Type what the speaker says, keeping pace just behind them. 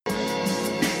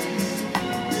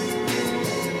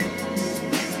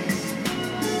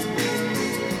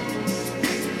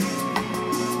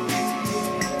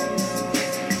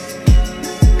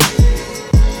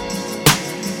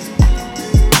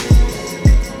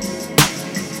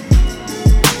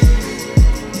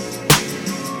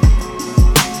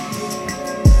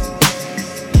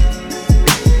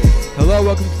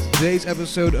today's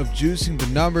episode of Juicing the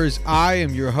Numbers. I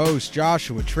am your host,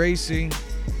 Joshua Tracy.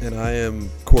 And I am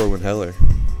Corwin Heller.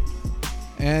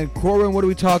 And Corwin, what are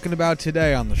we talking about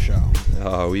today on the show?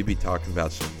 Oh, we be talking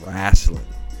about some wrestling.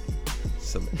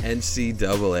 Some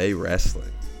NCAA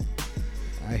wrestling.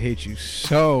 I hate you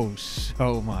so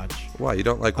much. Why, you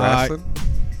don't like wrestling?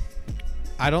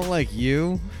 I don't like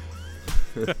you.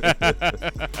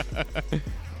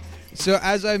 So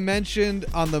as I mentioned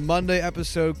on the Monday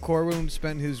episode, Corwin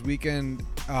spent his weekend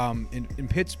in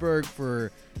Pittsburgh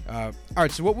for... all right,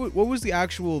 so what was the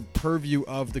actual purview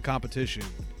of the competition?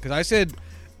 Because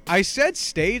I said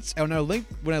states, and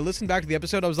when I listened back to the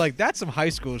episode, I was like, that's some high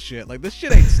school shit. Like, this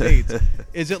shit ain't states.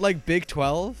 Is it like Big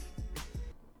 12?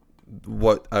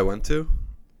 What I went to?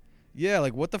 Yeah,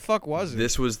 like what the fuck was it?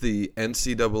 This was the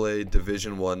NCAA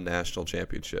Division I National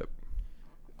Championship.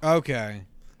 Okay.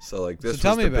 So like this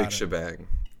tell was me the about big it. shebang.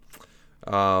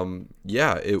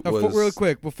 It was Really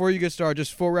quick, before you get started,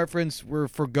 just for reference, we're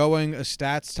foregoing a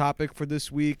stats topic for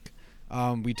this week.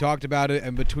 We talked about it,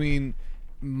 and between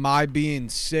my being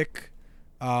sick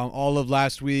all of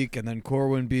last week and then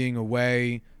Corwin being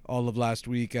away all of last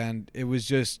week, and it was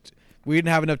just, we didn't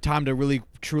have enough time to really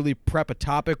truly prep a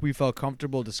topic we felt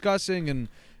comfortable discussing, and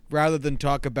rather than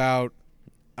talk about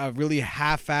a really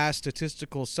half-assed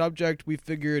statistical subject, we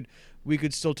figured we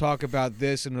could still talk about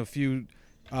this and a few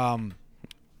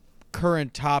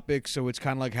current topics, so it's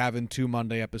kind of like having two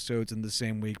Monday episodes in the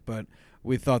same week, but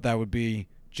we thought that would be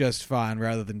just fine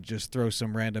rather than just throw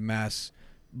some random ass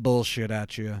bullshit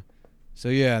at you. So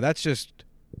yeah, that's just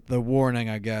the warning,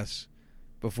 I guess,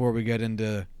 before we get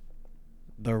into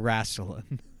the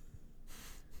wrestling.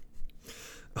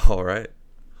 all right.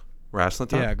 Wrestling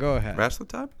time? Yeah, go ahead. Wrestling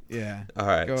time? Yeah. All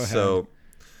right. Go ahead. So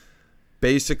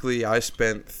basically, I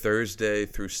spent Thursday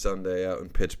through Sunday out in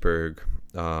Pittsburgh,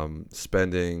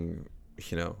 spending,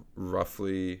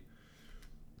 roughly,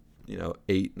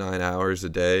 8-9 hours a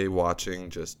day watching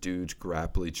just dudes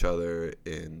grapple each other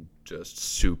in just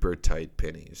super tight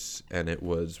pennies. And it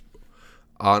was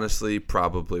honestly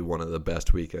probably one of the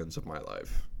best weekends of my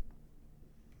life.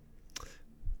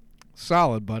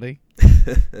 Solid, buddy.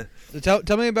 So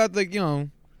tell me about the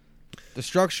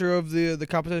structure of the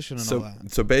competition and all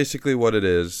that. So basically what it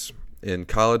is, in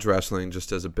college wrestling,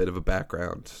 just as a bit of a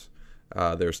background,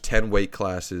 there's 10 weight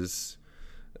classes,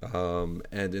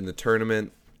 and in the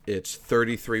tournament, it's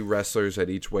 33 wrestlers at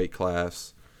each weight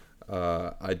class.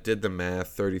 I did the math,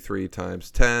 33 times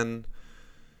 10,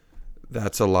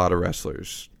 that's a lot of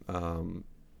wrestlers.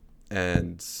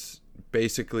 And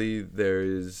basically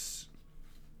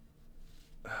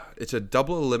it's a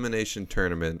double elimination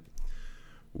tournament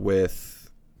with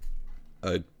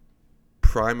a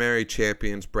primary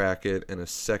champions bracket and a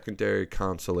secondary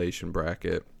consolation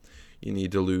bracket. You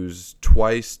need to lose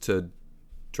twice to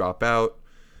drop out.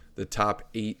 The top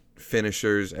 8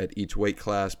 finishers at each weight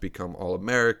class become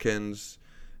All-Americans.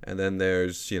 And then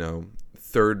there's,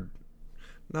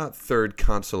 not third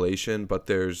consolation, but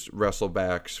there's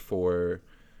wrestlebacks for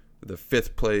the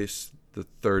 5th place, the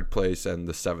 3rd place, and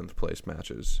the 7th place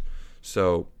matches.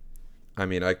 So,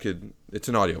 it's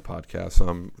an audio podcast, so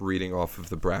I'm reading off of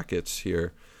the brackets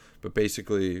here. But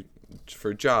basically,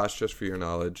 for Josh, just for your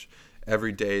knowledge,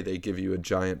 every day they give you a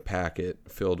giant packet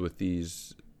filled with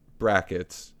these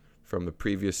brackets from the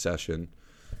previous session,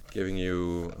 giving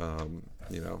you,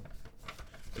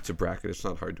 it's a bracket. It's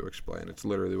not hard to explain. It's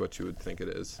literally what you would think it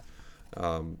is.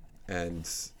 And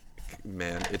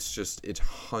man, it's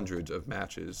hundreds of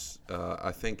matches.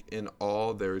 I think in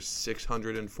all there's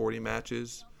 640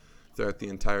 matches throughout the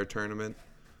entire tournament.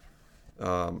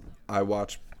 I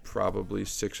watched probably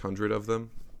 600 of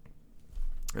them.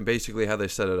 And basically how they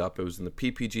set it up, it was in the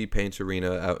PPG Paints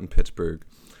Arena out in Pittsburgh,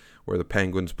 where the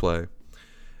Penguins play.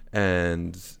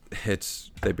 And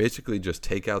they basically just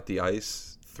take out the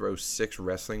ice, throw 6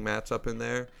 wrestling mats up in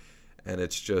there, and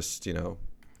it's just,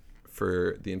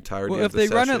 for the entirety of the session. Well, if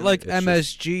they run it like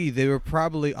MSG, they were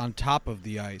probably on top of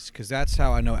the ice, because that's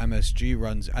how I know MSG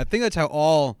runs. I think that's how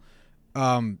all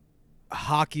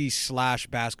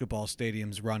hockey/basketball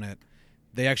stadiums run it.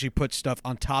 They actually put stuff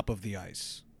on top of the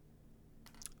ice.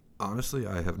 Honestly,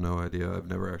 I have no idea. I've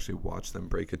never actually watched them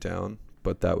break it down,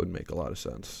 but that would make a lot of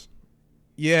sense.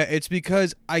 Yeah, it's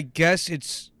because I guess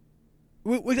it's...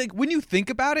 Like, when you think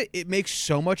about it, it makes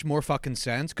so much more fucking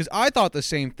sense. Because I thought the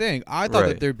same thing. I thought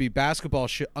that there'd be basketball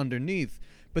shit underneath.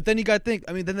 But then you got to think,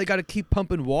 then they got to keep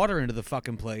pumping water into the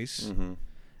fucking place. Mm-hmm.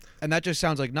 And that just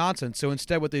sounds like nonsense. So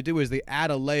instead what they do is they add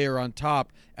a layer on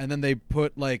top, and then they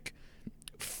put like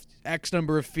X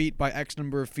number of feet by X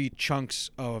number of feet chunks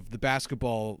of the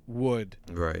basketball wood,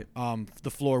 right?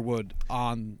 The floor wood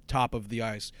on top of the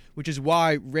ice, which is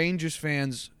why Rangers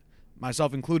fans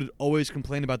myself included, always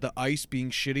complain about the ice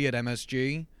being shitty at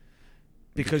MSG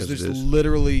because there's it is.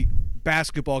 literally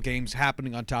basketball games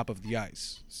happening on top of the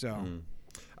ice. So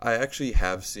I actually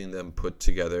have seen them put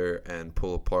together and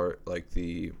pull apart like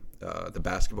the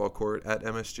basketball court at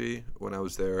MSG when I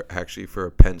was there actually for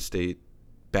a Penn State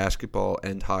basketball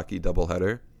and hockey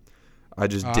doubleheader. I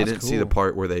just didn't see the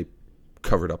part where they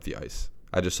covered up the ice.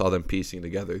 I just saw them piecing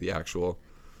together the actual,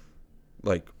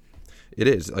 like, it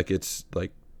is like it's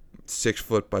like 6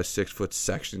 foot by 6 foot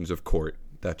sections of court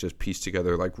that just piece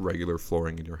together like regular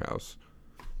flooring in your house.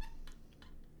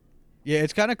 Yeah,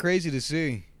 it's kind of crazy to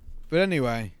see. But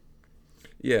anyway.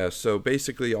 Yeah, so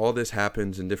basically all this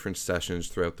happens in different sessions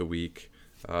throughout the week.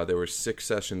 There were 6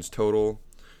 sessions total.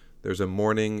 There's a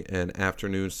morning and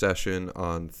afternoon session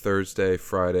on Thursday,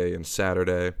 Friday, and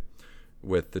Saturday,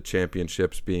 with the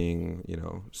championships being,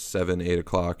 7, 8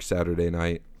 o'clock Saturday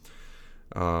night.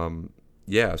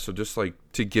 Yeah, so just like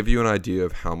to give you an idea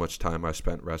of how much time I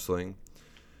spent wrestling,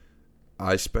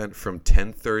 I spent from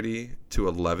 10:30 to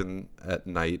 11 at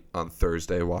night on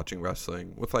Thursday watching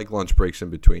wrestling, with like lunch breaks in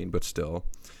between, but still.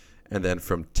 And then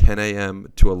from 10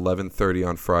 a.m. to 11:30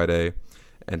 on Friday,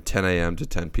 and 10 a.m. to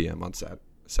 10 p.m. on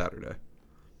Saturday.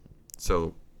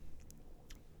 So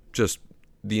just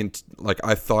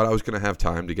I thought I was going to have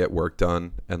time to get work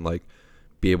done and like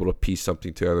be able to piece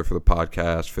something together for the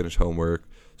podcast, finish homework,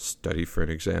 study for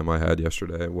an exam I had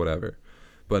yesterday, whatever.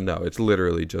 But no, it's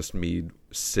literally just me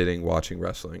sitting watching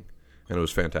wrestling, and it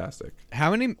was fantastic. How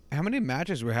many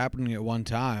matches were happening at one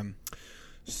time?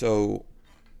 So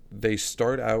they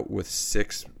start out with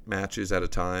 6 matches at a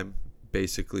time,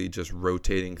 basically just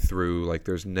rotating through. Like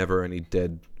there's never any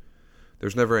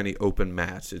open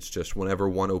mats. It's just whenever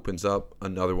one opens up,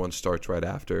 another one starts right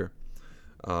after.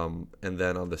 And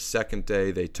then on the second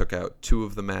day, they took out 2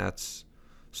 of the mats.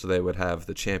 So they would have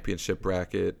the championship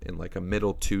bracket in like a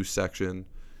middle 2 section.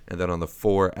 And then on the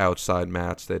 4 outside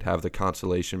mats, they'd have the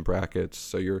consolation brackets.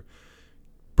 So you're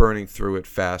burning through it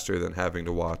faster than having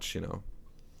to watch,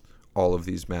 all of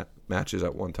these matches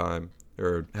at one time,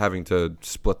 or having to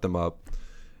split them up.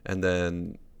 And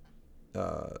then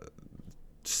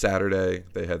Saturday,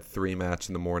 they had 3 mats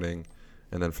in the morning.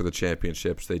 And then for the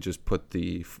championships, they just put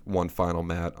the one final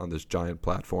mat on this giant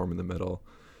platform in the middle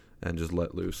and just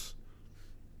let loose.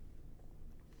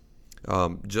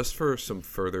 Just for some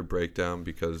further breakdown,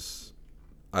 because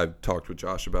I've talked with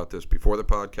Josh about this before the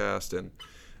podcast, and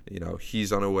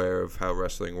he's unaware of how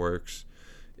wrestling works.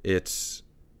 It's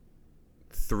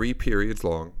 3 periods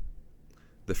long.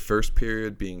 The first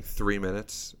period being 3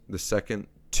 minutes. The second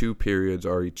 2 periods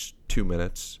are each 2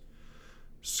 minutes.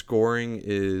 Scoring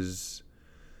is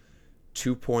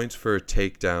 2 points for a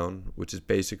takedown, which is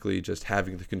basically just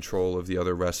having the control of the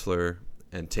other wrestler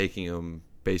and taking him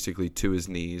basically to his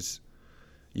knees.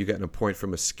 You get a point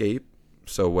from escape.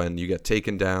 So when you get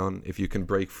taken down, if you can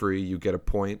break free, you get a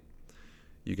point.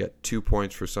 You get 2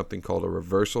 points for something called a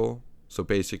reversal. So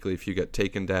basically, if you get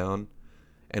taken down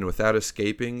and without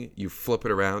escaping, you flip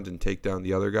it around and take down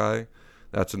the other guy,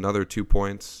 that's another 2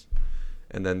 points.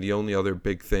 And then the only other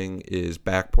big thing is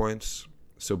back points.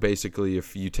 So basically,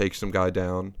 if you take some guy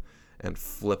down and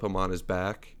flip him on his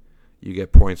back, you get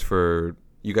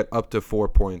up to 4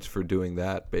 points for doing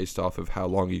that based off of how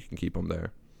long you can keep him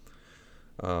there.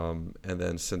 And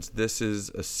then since this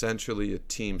is essentially a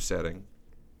team setting,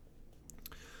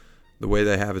 the way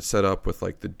they have it set up with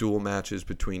like the dual matches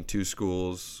between 2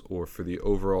 schools, or for the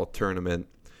overall tournament,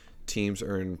 teams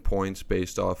earn points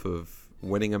based off of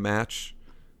winning a match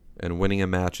and winning a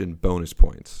match in bonus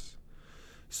points.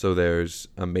 So there's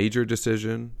a major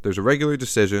decision. There's a regular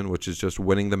decision, which is just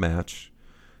winning the match.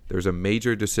 There's a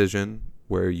major decision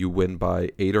where you win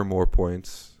by 8 or more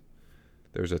points.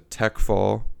 There's a tech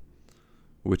fall,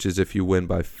 which is if you win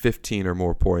by 15 or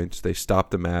more points, they stop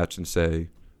the match and say,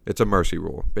 it's a mercy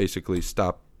rule. Basically,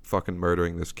 stop fucking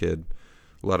murdering this kid.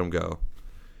 Let him go.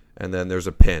 And then there's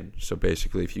a pin. So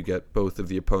basically, if you get both of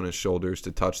the opponent's shoulders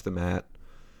to touch the mat,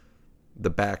 the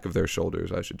back of their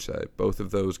shoulders, I should say, both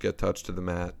of those get touched to the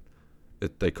mat,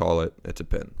 it's a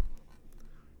pin.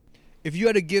 If you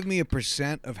had to give me a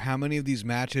percent of how many of these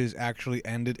matches actually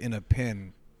ended in a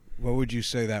pin, what would you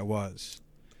say that was?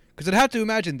 Because I'd have to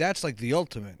imagine that's like the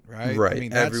ultimate, right? Right. I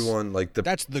mean, Everyone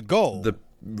that's the goal.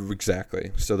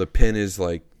 Exactly. So the pin is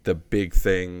like the big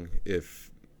thing. If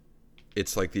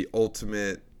it's like the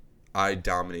ultimate, I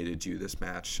dominated you this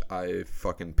match, I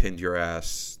fucking pinned your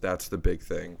ass. That's the big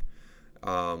thing.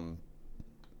 Man,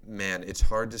 it's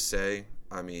hard to say.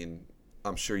 I mean,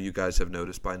 I'm sure you guys have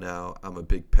noticed by now, I'm a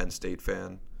big Penn State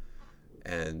fan,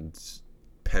 and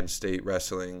Penn State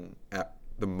wrestling at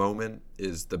the moment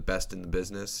is the best in the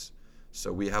business.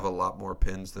 So we have a lot more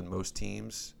pins than most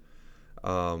teams.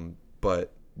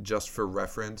 But just for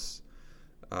reference,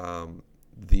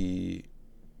 the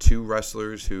two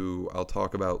wrestlers who I'll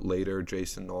talk about later,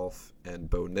 Jason Nolf and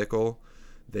Bo Nickel,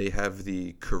 they have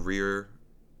the career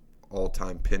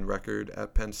all-time pin record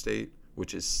at Penn State,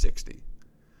 which is 60.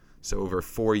 So over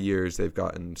 4 years, they've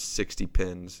gotten 60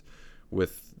 pins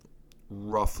with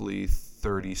roughly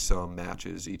 30-some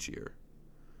matches each year.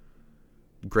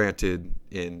 Granted,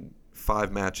 in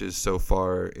 5 matches so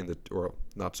far in the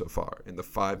in the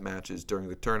 5 matches during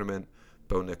the tournament,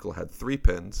 Bo Nickel had 3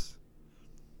 pins.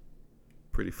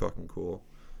 Pretty fucking cool.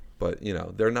 But, you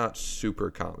know, they're not super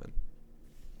common.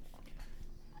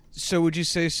 So would you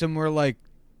say somewhere like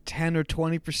 10 or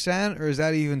 20%, or is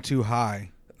that even too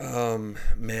high? Man,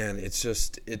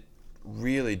 it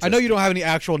really just... I know you don't have any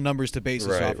actual numbers to base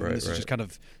this off, and this right. is just kind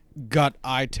of gut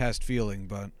eye test feeling,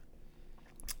 but...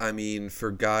 I mean,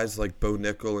 for guys like Bo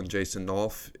Nickel and Jason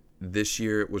Nolf, this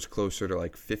year it was closer to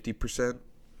like 50%.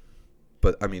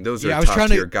 But, I mean, those are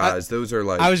top-tier guys. Those are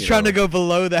like... I was trying to go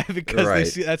below that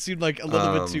because that seemed like a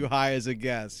little bit too high as a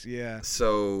guess, yeah.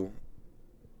 So,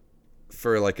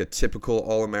 for like a typical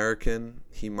All-American,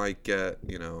 he might get,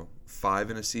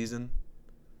 5 in a season.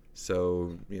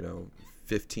 So,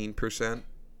 15%.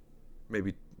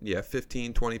 Maybe,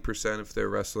 15, 20% if they're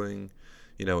wrestling,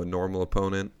 a normal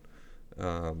opponent.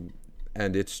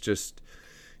 And it's just,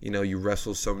 you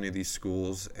wrestle so many of these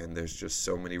schools and there's just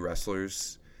so many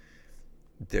wrestlers.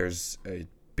 There's a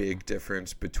big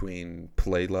difference between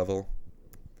play level,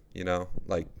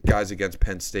 like guys against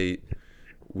Penn State.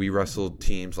 We wrestled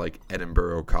teams like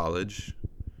Edinboro College.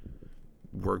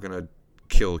 We're going to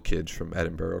kill kids from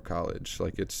Edinboro College.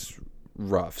 Like, it's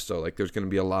rough. So, like, there's going to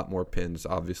be a lot more pins,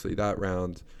 obviously, that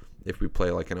round. If we play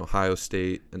like an Ohio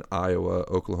State, an Iowa,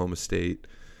 Oklahoma State,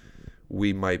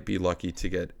 we might be lucky to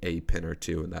get a pin or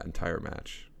 2 in that entire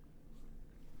match.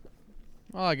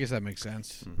 Well, I guess that makes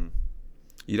sense. Mm-hmm.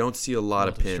 You don't see a lot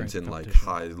of pins in like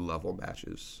high-level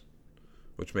matches,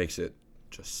 which makes it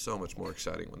just so much more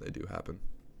exciting when they do happen.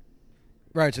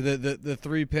 Right. So the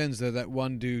 3 pins that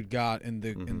one dude got in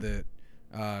the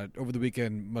over the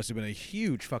weekend must have been a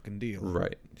huge fucking deal.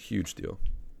 Right. Huge deal.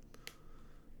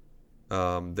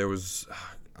 There was,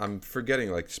 I'm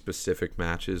forgetting like specific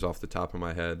matches off the top of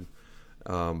my head,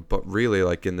 but really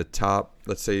like in the top,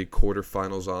 let's say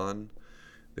quarterfinals on,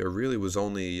 there really was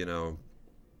only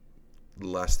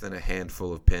less than a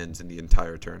handful of pins in the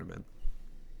entire tournament.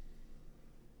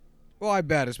 Well, I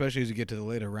bet, especially as you get to the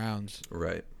later rounds.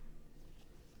 Right.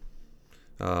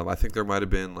 I think there might have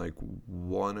been like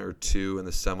 1 or 2 in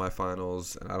the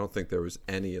semifinals, and I don't think there was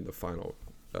any in the final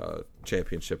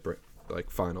championship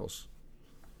like finals.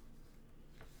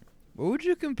 What would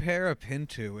you compare a pin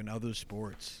to in other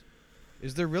sports?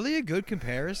 Is there really a good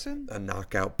comparison? A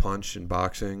knockout punch in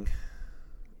boxing.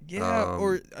 Yeah,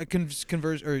 or a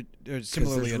conversion, or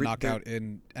similarly a knockout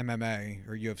in MMA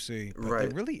or UFC. But right.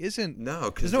 There really isn't.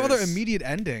 No, there's no other immediate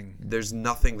ending. There's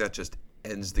nothing that just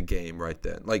ends the game right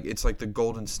then. Like, it's like the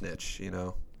golden snitch,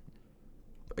 Again,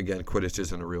 Quidditch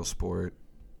isn't a real sport,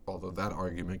 although that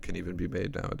argument can even be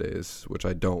made nowadays, which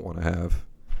I don't want to have.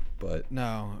 But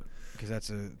no, because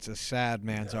it's a sad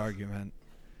man's argument.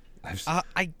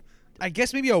 I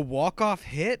guess maybe a walk-off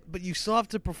hit, but you still have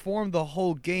to perform the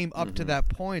whole game up to that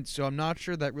point, so I'm not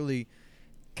sure that really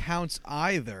counts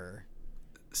either.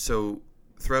 So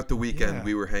throughout the weekend,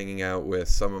 we were hanging out with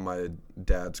some of my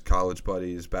dad's college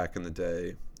buddies back in the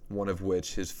day, one of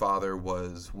which his father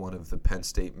was one of the Penn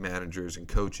State managers and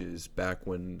coaches back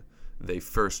when they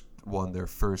first won their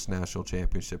first national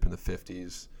championship in the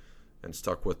 50s and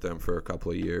stuck with them for a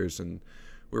couple of years. And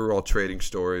we were all trading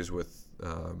stories with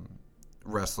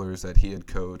wrestlers that he had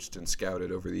coached and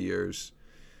scouted over the years.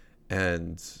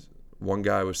 And one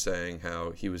guy was saying how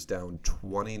he was down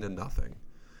 20-0.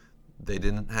 They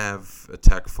didn't have a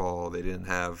tech fall. They didn't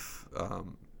have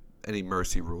any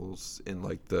mercy rules in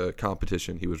like the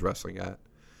competition he was wrestling at.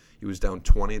 He was down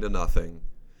 20-0.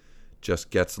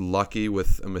 Just gets lucky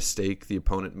with a mistake the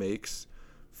opponent makes,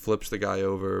 flips the guy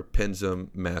over, pins him,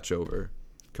 match over.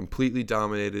 Completely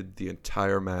dominated the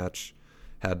entire match.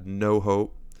 Had no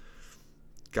hope.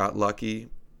 Got lucky,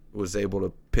 was able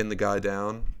to pin the guy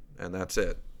down, and that's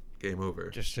it. Game over.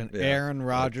 Just an Aaron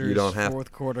Rodgers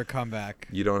fourth quarter comeback.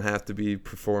 You don't have to be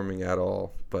performing at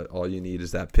all, but all you need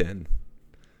is that pin.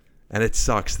 And it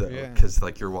sucks, though, because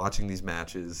like you're watching these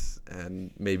matches,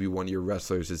 and maybe one of your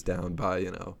wrestlers is down by,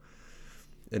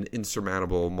 an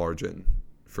insurmountable margin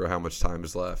for how much time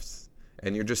is left.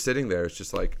 And you're just sitting there. It's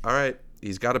just like, all right,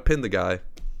 he's got to pin the guy.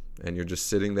 And you're just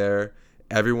sitting there.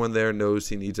 Everyone there knows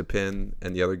he needs a pin,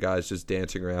 and the other guy's just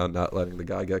dancing around, not letting the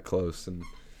guy get close. And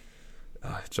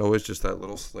It's always just that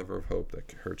little sliver of hope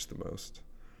that hurts the most.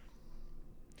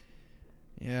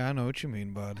 Yeah, I know what you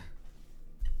mean, bud.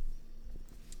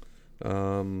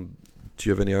 Do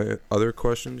you have any other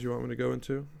questions you want me to go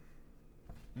into?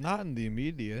 Not in the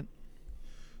immediate.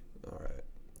 All right.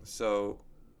 So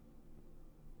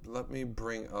let me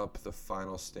bring up the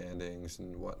final standings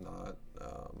and whatnot.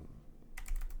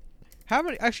 How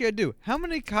many? Actually, I do. How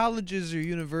many colleges or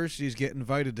universities get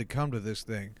invited to come to this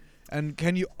thing? And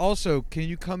can you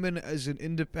come in as an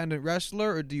independent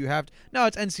wrestler, or do you have to? No,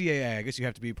 it's NCAA. I guess you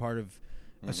have to be part of,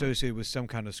 associated with some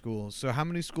kind of school. So how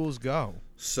many schools go?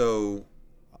 So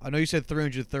I know you said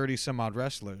 330 some odd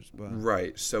wrestlers, but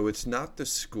right. So it's not the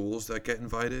schools that get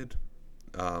invited.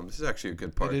 This is actually a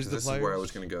good part because this is where I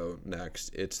was going to go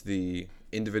next. It's the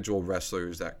individual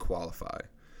wrestlers that qualify.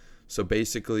 So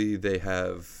basically, they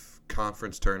have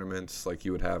conference tournaments like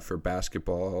you would have for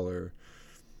basketball or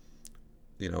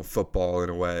football in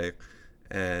a way,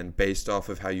 and based off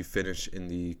of how you finish in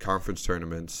the conference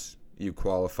tournaments, you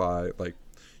qualify. Like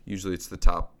usually, it's the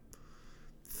top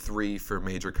 3 for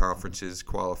major conferences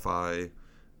qualify,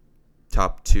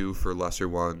 top 2 for lesser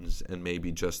ones, and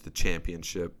maybe just the champion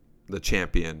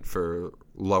for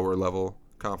lower level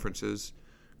conferences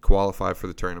qualify for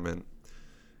the tournament.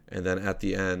 And then at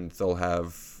the end, they'll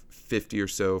have 50 or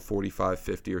so, 45,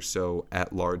 50 or so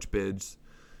at-large bids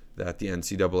that the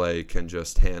NCAA can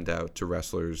just hand out to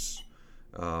wrestlers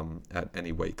at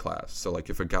any weight class. So, like,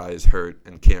 if a guy is hurt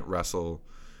and can't wrestle,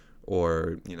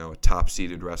 or, a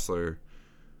top-seeded wrestler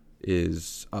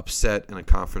is upset in a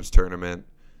conference tournament,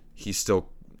 he's still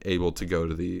able to go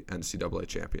to the NCAA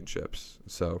championships.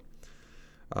 So,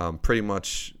 pretty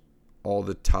much all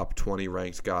the top 20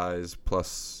 ranked guys,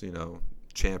 plus,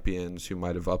 champions who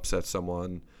might have upset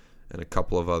someone, and a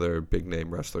couple of other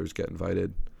big-name wrestlers get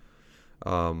invited.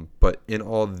 But in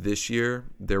all this year,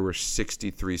 there were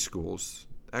 63 schools.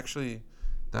 Actually,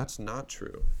 that's not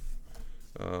true.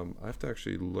 I have to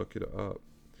actually look it up.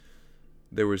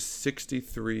 There was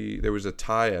 63. There was a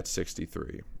tie at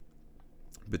 63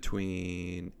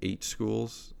 between 8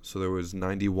 schools. So there was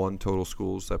 91 total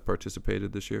schools that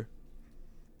participated this year.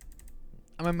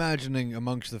 I'm imagining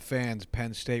amongst the fans,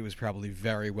 Penn State was probably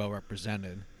very well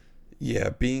represented. Yeah,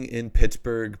 being in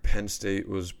Pittsburgh, Penn State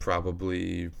was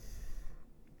probably,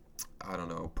 I don't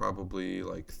know, probably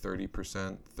like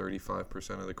 30%, 35%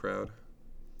 of the crowd.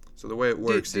 So the way it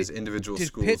works is individual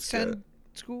schools Pitt send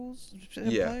schools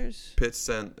and players? Pitt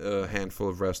sent a handful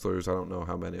of wrestlers. I don't know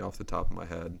how many off the top of my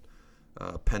head.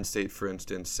 Penn State, for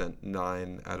instance, sent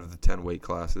 9 out of the 10 weight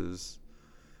classes.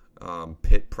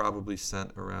 Pitt probably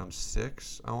sent around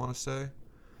 6, I want to say.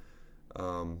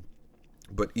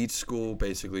 But each school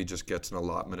basically just gets an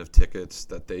allotment of tickets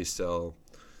that they sell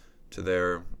to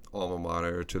their alma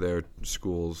mater, to their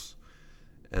schools,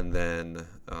 and then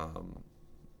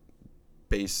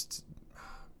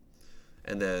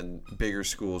bigger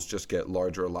schools just get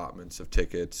larger allotments of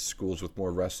tickets. Schools with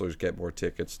more wrestlers get more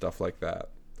tickets, stuff like that.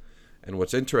 And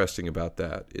what's interesting about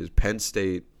that is Penn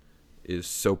State is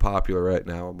so popular right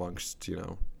now amongst,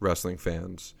 wrestling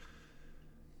fans.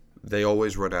 They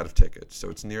always run out of tickets.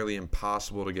 So it's nearly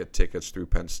impossible to get tickets through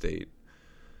Penn State.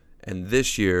 And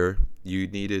this year, you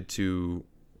needed to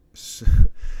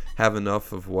have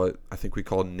enough of what I think we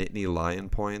call Nittany Lion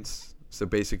points. So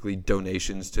basically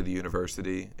donations to the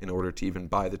university in order to even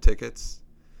buy the tickets.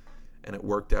 And it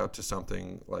worked out to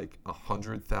something like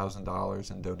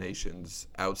 $100,000 in donations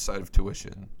outside of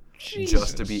tuition. Jesus.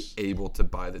 Just to be able to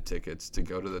buy the tickets to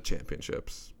go to the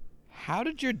championships. How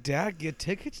did your dad get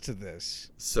tickets to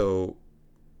this? So,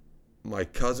 my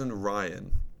cousin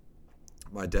Ryan,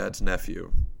 my dad's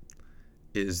nephew,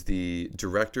 is the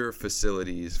director of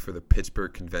facilities for the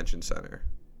Pittsburgh Convention Center,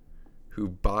 who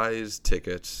buys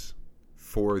tickets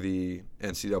for the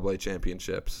NCAA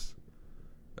championships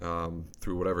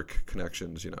through whatever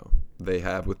connections, they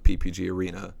have with PPG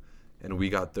Arena. And we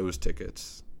got those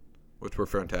tickets, which were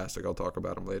fantastic. I'll talk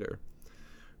about them later.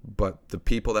 But the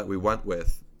people that we went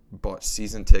with bought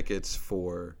season tickets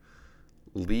for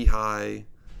Lehigh,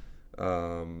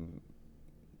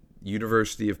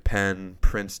 University of Penn,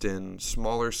 Princeton,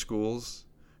 smaller schools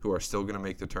who are still going to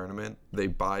make the tournament. They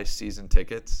buy season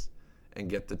tickets and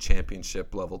get the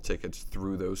championship level tickets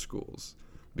through those schools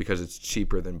because it's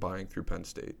cheaper than buying through Penn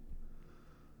State.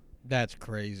 That's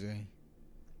crazy.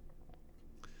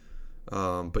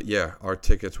 But yeah, our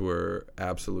tickets were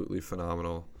absolutely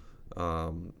phenomenal.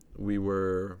 We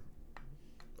were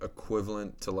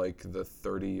equivalent to like the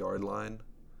 30-yard line,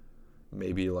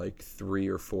 maybe like 3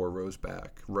 or 4 rows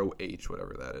back, row H,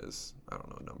 whatever that is. I don't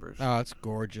know numbers. Oh, it's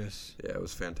gorgeous. Yeah, it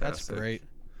was fantastic. That's great.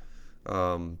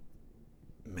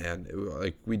 man,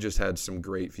 like we just had some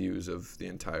great views of the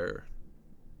entire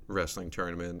wrestling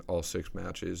tournament, all 6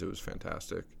 matches. It was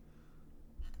fantastic.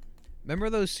 Remember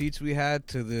those seats we had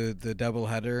to the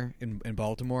doubleheader in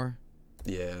Baltimore?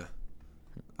 Yeah.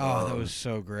 Oh, that was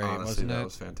so great, Honestly, wasn't it? that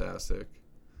was fantastic.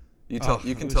 You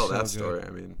can it tell was that so story. good.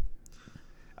 I mean,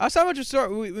 I saw much a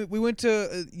story. We went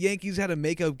to Yankees had a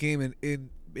makeup game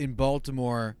in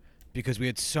Baltimore because we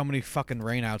had so many fucking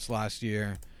rainouts last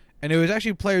year, and it was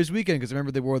actually Players Weekend because I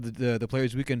remember they wore the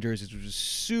Players Weekend jerseys, which was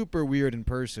super weird in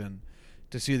person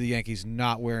to see the Yankees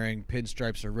not wearing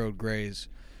pinstripes or road grays,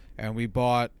 and we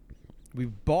bought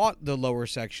the lower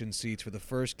section seats for the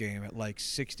first game at like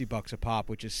 $60 a pop,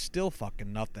 which is still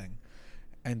fucking nothing.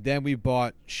 And then we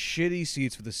bought shitty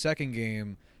seats for the second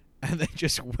game, and then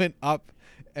just went up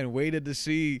and waited to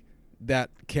see that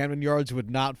Camden Yards would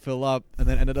not fill up, and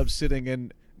then ended up sitting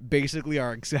in basically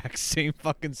our exact same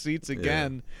fucking seats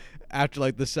again after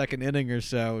like the second inning or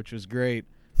so, which was great.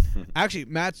 Actually,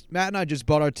 Matt and I just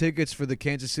bought our tickets for the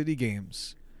Kansas City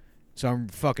games, so I'm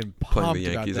fucking playing pumped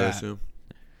the Yankees, about I that. assume.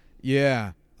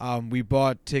 Yeah, we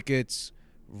bought tickets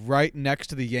right next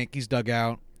to the Yankees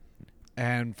dugout,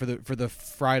 and for the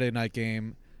Friday night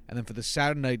game, and then for the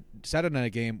Saturday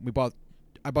night game,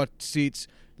 I bought seats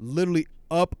literally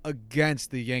up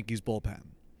against the Yankees bullpen.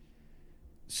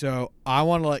 So I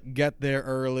want to like get there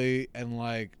early and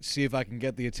like see if I can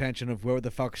get the attention of whoever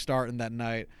the fuck's starting that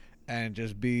night, and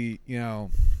just be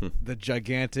the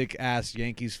gigantic ass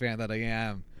Yankees fan that I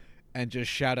am. And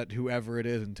just shout at whoever it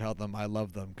is and tell them I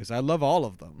love them, because I love all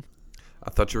of them. I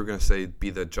thought you were going to say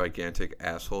be the gigantic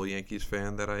asshole Yankees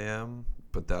fan that I am,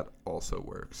 but that also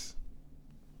works.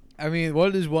 I mean,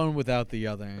 what is one without the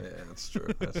other? Yeah, that's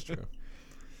true. That's true.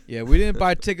 Yeah, we didn't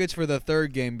buy tickets for the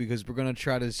third game because we're going to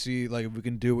try to see like if we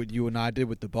can do what you and I did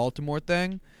with the Baltimore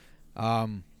thing. But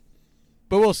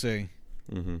we'll see.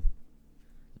 Mm-hmm.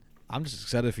 I'm just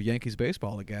excited for Yankees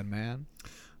baseball again, man.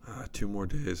 2 more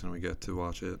days and we get to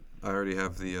watch it. I already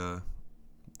have the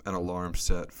an alarm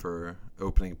set for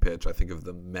opening pitch, I think, of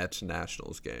the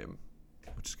Mets-Nationals game,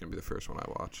 which is going to be the first one I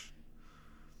watch.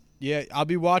 Yeah, I'll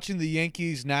be watching the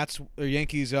Yankees, who are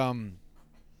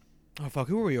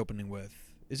we opening with?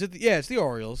 Is it it's the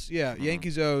Orioles. Yeah,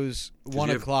 Yankees O's 1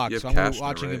 o'clock, so I'm gonna be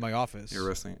watching right? in my office. You're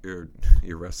wrestling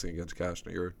against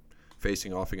Cashner. You're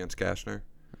facing off against Cashner.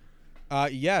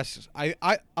 Yes.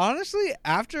 I honestly,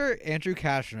 after Andrew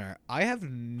Kashner, I have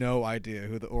no idea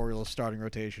who the Orioles starting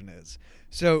rotation is.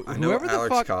 So I know whoever the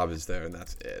Alex fuck Cobb is there, and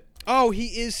that's it. Oh,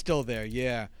 he is still there,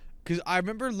 yeah. Because I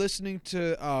remember listening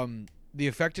to the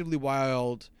Effectively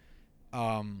Wild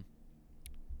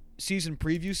season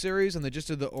preview series, and they just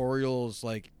did the Orioles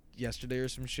like yesterday or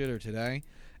some shit, or today,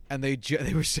 and they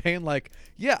were saying like,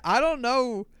 yeah, I don't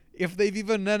know if they've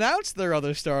even announced their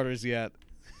other starters yet.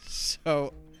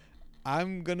 So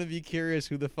I'm gonna be curious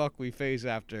who the fuck we face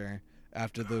after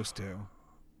those two.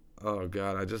 Oh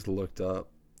God, I just looked up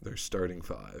their starting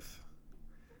 5.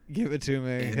 Give it to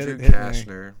me. Andrew hit me.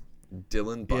 Cashner,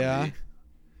 Dylan Bundy. Yeah.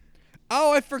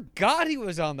 Oh, I forgot he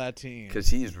was on that team. Because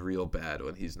he's real bad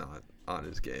when he's not on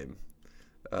his game.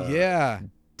 Yeah.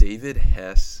 David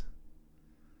Hess.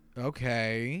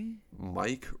 Okay.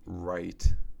 Mike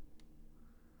Wright.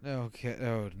 Okay.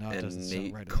 Oh no, it and doesn't sound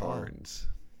Nate right at all. Carnes.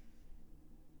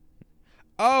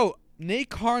 Oh, Nate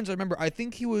Carnes. I remember. I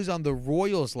think he was on the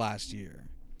Royals last year.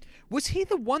 Was he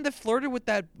the one that flirted with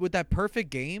that perfect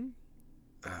game?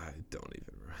 I don't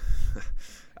even know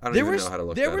how to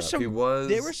look that up. He was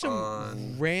there was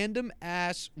some random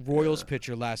ass Royals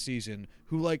pitcher last season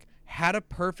who like had a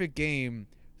perfect game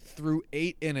through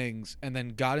 8 innings and then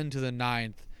got into the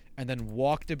 9th and then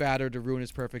walked a batter to ruin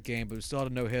his perfect game, but still had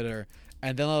a no-hitter,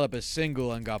 and then let up a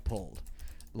single and got pulled.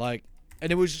 Like, and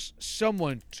it was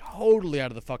someone totally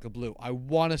out of the fucking blue. I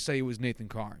want to say it was Nathan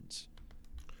Carnes.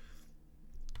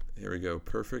 Here we go.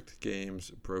 Perfect games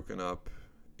broken up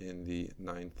in the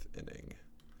 9th inning.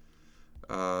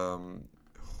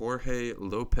 Jorge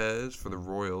Lopez for the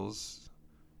Royals.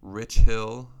 Rich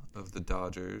Hill of the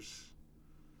Dodgers.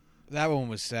 That one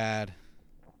was sad.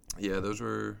 Yeah, those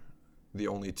were the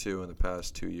only 2 in the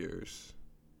past 2 years.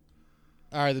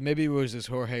 All right, then maybe it was this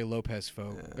Jorge Lopez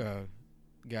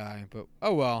guy, but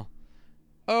oh well.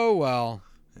 Yeah,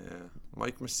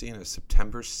 Mike Messina,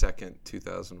 September 2nd,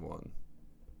 2001.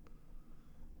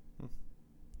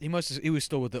 He was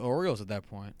still with the Orioles at that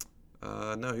point.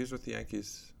 No, he was with the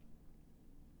Yankees.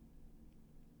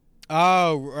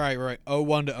 Oh, right.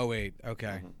 01 to 08. Okay.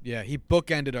 Mm-hmm. Yeah, he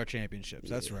bookended our championships.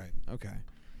 Yeah. That's right. Okay.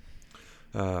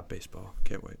 Baseball.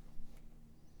 Can't wait.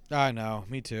 I know.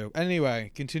 Me too.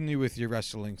 Anyway, continue with your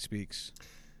wrestling speaks.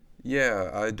 Yeah,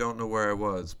 I don't know where I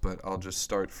was, but I'll just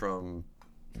start from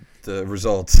the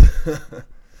results.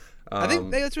 I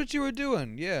think that's what you were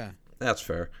doing. Yeah. That's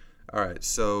fair. All right.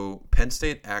 So Penn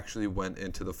State actually went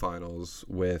into the finals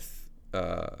with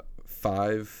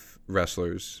 5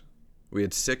 wrestlers. We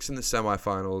had 6 in the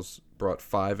semifinals, brought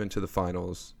 5 into the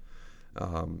finals.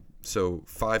 So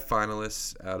 5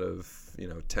 finalists out of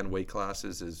 10 weight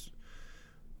classes is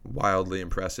wildly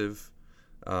impressive.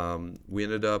 We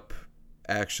ended up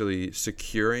actually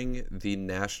securing the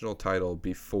national title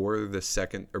before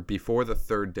the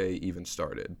third day even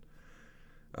started.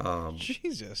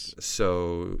 Jesus.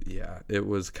 So yeah, it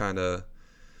was kind of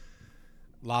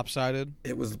lopsided.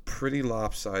 It was pretty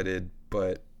lopsided,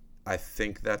 but I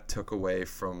think that took away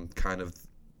from kind of,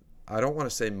 I don't want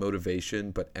to say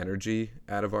motivation, but energy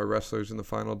out of our wrestlers in the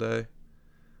final day.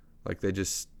 Like they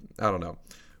just, I don't know.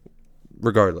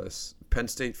 Regardless, Penn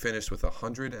State finished with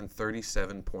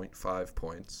 137.5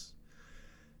 points.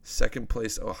 Second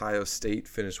place, Ohio State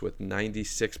finished with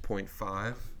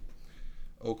 96.5.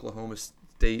 Oklahoma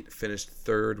State finished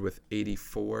third with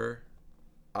 84.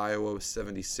 Iowa was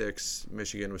 76.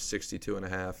 Michigan was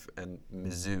 62.5. And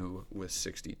Mizzou was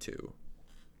 62.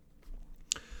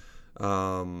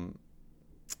 I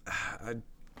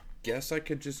guess I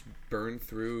could just burn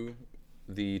through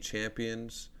the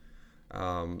champions.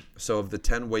 So of the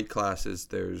 10 weight classes,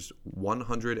 there's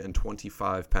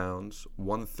 125 pounds,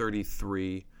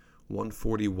 133,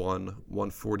 141,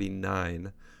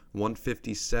 149,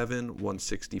 157,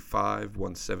 165,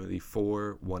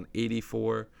 174,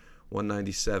 184,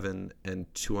 197, and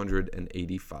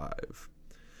 285.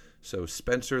 So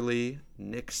Spencer Lee,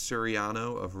 Nick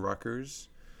Suriano of Rutgers,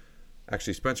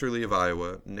 Spencer Lee of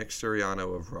Iowa, Nick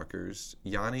Suriano of Rutgers,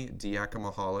 Yanni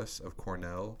Diakomahalis of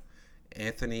Cornell,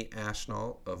 Anthony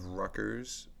Ashnault of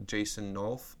Rutgers, Jason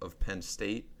Nolf of Penn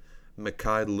State,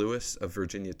 Mekhi Lewis of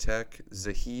Virginia Tech,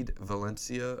 Zahid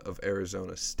Valencia of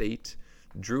Arizona State,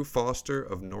 Drew Foster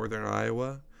of Northern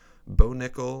Iowa, Bo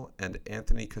Nickel, and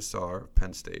Anthony Cassar of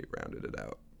Penn State rounded it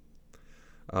out.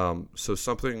 So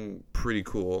something pretty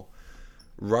cool.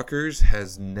 Rutgers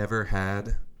has never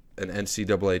had an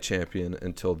NCAA champion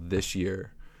until this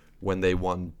year when they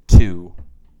won 2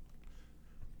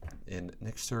 in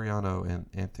Nick Suriano and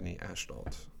Anthony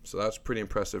Ashnault. So that's pretty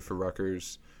impressive for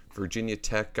Rutgers. Virginia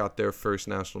Tech got their first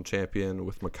national champion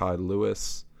with Mekhi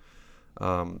Lewis.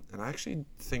 And I actually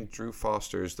think Drew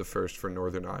Foster is the first for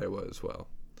Northern Iowa as well.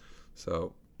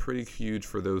 So pretty huge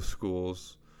for those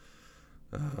schools.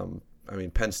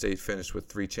 Penn State finished with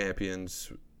 3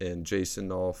 champions in Jason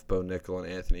Nolf, Bo Nickel,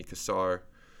 and Anthony Cassar.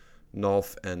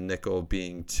 Nolf and Nickel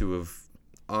being 2 of,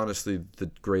 honestly, the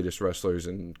greatest wrestlers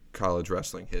in college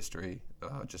wrestling history.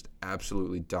 Just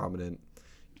absolutely dominant.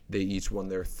 They each won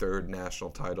their 3rd national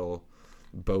title.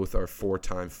 Both are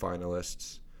 4-time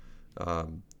finalists.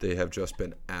 They have just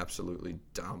been absolutely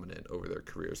dominant over their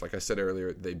careers. Like I said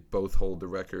earlier, they both hold the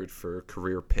record for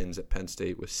career pins at Penn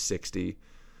State with 60.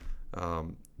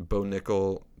 Bo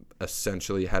Nickel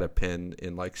essentially had a pin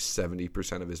in like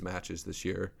 70% of his matches this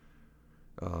year,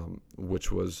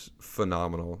 which was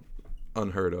phenomenal,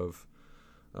 unheard of.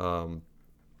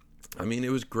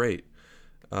 It was great.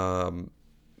 Out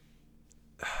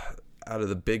of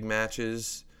the big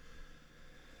matches,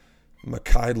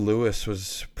 Mekhi Lewis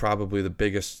was probably the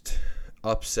biggest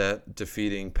upset,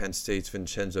 defeating Penn State's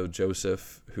Vincenzo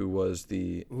Joseph, who was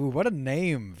the... Ooh, what a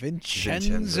name.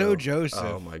 Vincenzo Joseph.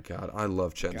 Oh, my God. I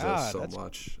love Chenzo so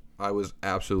much. I was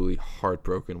absolutely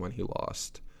heartbroken when he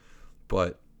lost.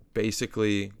 But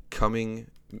basically,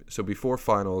 so before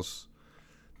finals,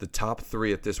 the top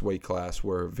 3 at this weight class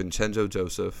were Vincenzo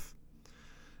Joseph,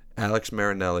 Alex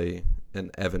Marinelli,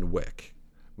 and Evan Wick.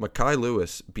 Mekhi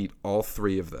Lewis beat all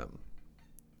 3 of them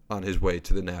on his way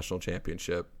to the national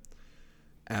championship.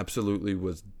 Absolutely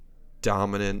was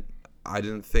dominant. I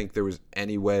didn't think there was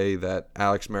any way that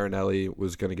Alex Marinelli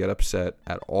was going to get upset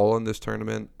at all in this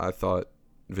tournament. I thought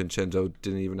Vincenzo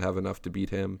didn't even have enough to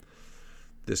beat him.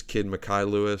 This kid, Mekhi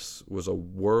Lewis, was a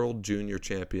world junior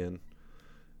champion.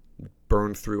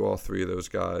 Burned through all 3 of those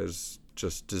guys.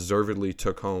 Just deservedly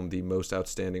took home the most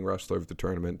outstanding wrestler of the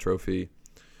tournament trophy.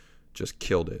 Just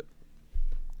killed it.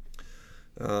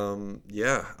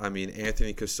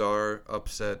 Anthony Cassar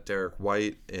upset Derek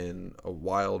White in a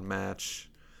wild match.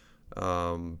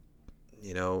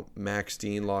 Max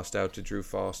Dean lost out to Drew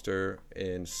Foster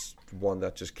in one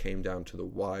that just came down to the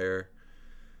wire.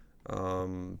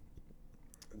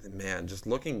 Just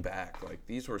looking back, like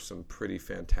these were some pretty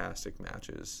fantastic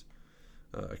matches.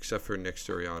 Except for Nick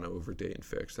Suriano over Dayton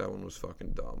Fix. That one was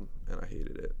fucking dumb, and I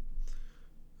hated it.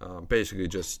 Basically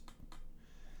just...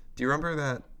 Do you remember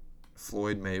that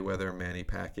Floyd Mayweather Manny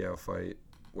Pacquiao fight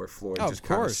where Floyd just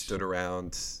kind of stood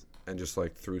around and just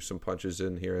like threw some punches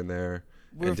in here and there.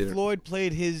 Where Floyd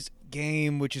played his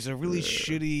game, which is a really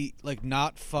shitty, like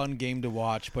not fun game to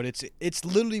watch, but it's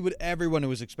literally what everyone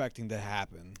was expecting to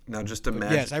happen. Now just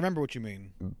imagine. Yes, I remember what you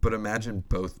mean. But imagine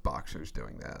both boxers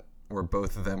doing that, where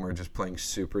both of them are just playing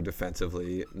super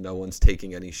defensively. No one's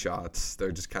taking any shots.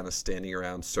 They're just kind of standing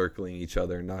around, circling each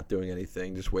other, not doing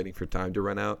anything, just waiting for time to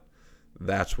run out.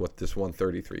 That's what this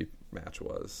 133 match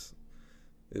was.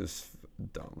 It was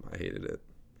dumb. I hated it.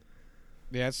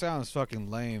 Yeah, it sounds fucking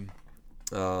lame.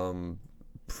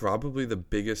 Probably the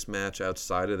biggest match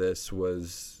outside of this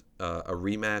was a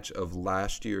rematch of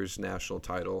last year's national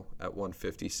title at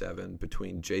 157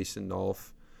 between Jason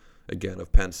Nolf, again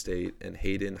of Penn State, and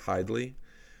Hayden Hidley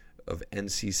of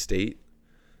NC State.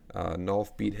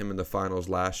 Nolf beat him in the finals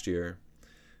last year.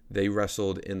 They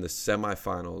wrestled in the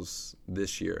semifinals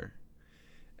this year,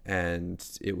 and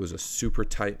it was a super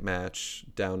tight match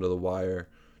down to the wire.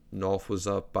 Nolf was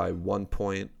up by 1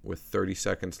 point with 30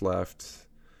 seconds left.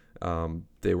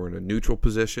 They were in a neutral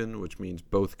position, which means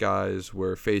both guys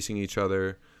were facing each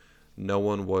other. No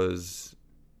one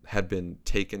had been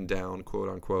taken down, quote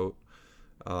unquote.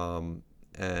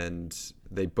 And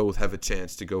they both have a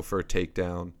chance to go for a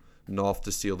takedown. Nolf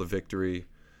to steal the victory,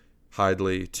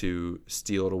 Hidley to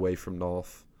steal it away from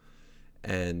Nolf.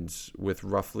 And with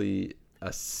roughly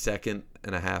a second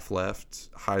and a half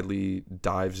left, Hidley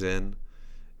dives in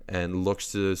and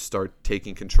looks to start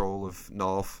taking control of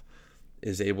Nolf,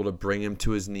 is able to bring him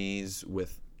to his knees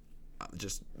with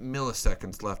just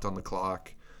milliseconds left on the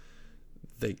clock.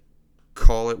 They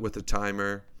call it with a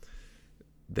timer.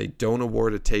 They don't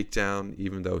award a takedown,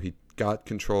 even though he got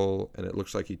control, and it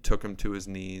looks like he took him to his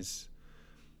knees.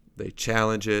 They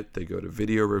challenge it. They go to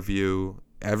video review.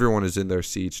 Everyone is in their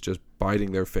seats just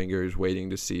biting their fingers,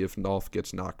 waiting to see if Nolf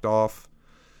gets knocked off.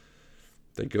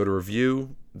 They go to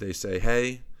review. They say,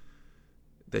 hey,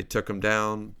 they took him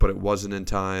down, but it wasn't in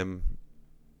time.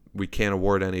 We can't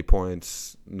award any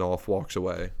points. Nolf walks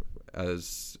away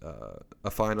as a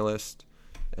finalist,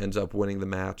 ends up winning the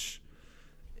match.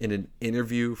 In an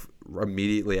interview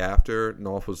immediately after,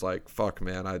 Nolf was like, fuck,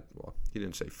 man. Well, he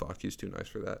didn't say fuck. He's too nice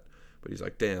for that. But he's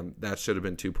like, damn, that should have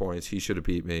been 2 points. He should have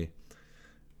beat me.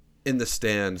 In the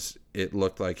stands, it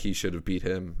looked like he should have beat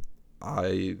him.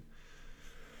 I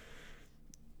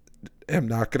am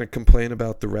not going to complain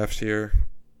about the refs here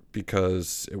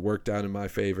because it worked out in my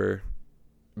favor.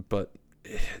 But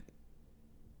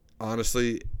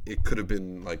honestly, it could have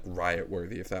been like riot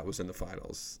worthy if that was in the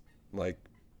finals. Like,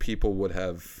 people would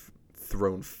have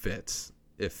thrown fits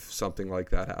if something like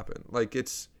that happened. Like,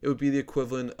 it would be the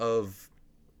equivalent of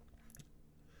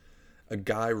a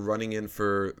guy running in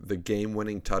for the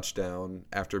game-winning touchdown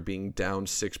after being down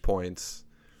 6 points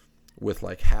with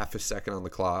like half a second on the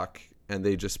clock, and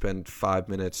they just spend 5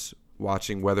 minutes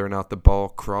watching whether or not the ball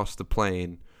crossed the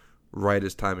plane right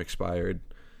as time expired.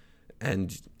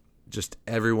 And just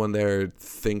everyone there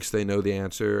thinks they know the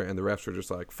answer, and the refs are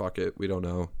just like, fuck it, we don't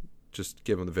know. Just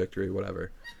give them the victory,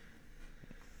 whatever.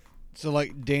 So,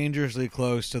 like, dangerously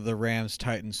close to the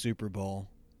Rams-Titans Super Bowl.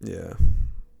 Yeah.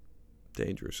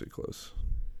 Dangerously close.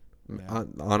 Yeah.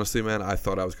 Honestly, man, I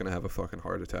thought I was going to have a fucking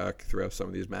heart attack throughout some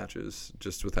of these matches,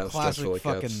 just with how stressful it gets.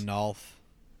 Classic fucking Nolf.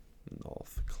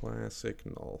 Nolf. Classic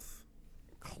Nolf.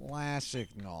 Classic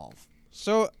Nolf.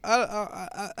 So,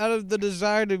 out of the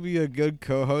desire to be a good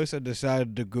co-host, I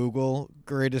decided to Google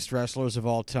greatest wrestlers of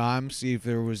all time, see if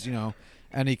there was,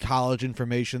 any college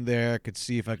information there. I could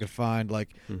see if I could find,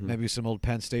 maybe some old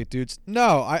Penn State dudes.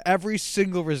 No, every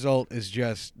single result is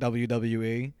just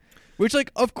WWE, which,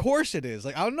 of course it is.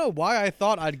 I don't know why I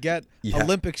thought I'd get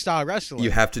Olympic-style wrestling.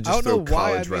 You have to just throw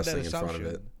college wrestling in front of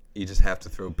it. You just have to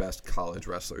throw best college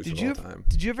wrestlers of all time.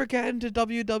 Did you ever get into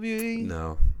WWE?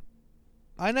 No.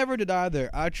 I never did either.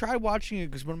 I tried watching it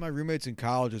because one of my roommates in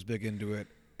college was big into it,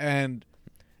 and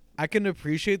I can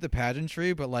appreciate the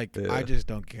pageantry, but I just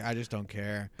don't care. I just don't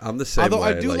care. I'm the same way. Although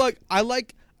I do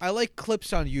I like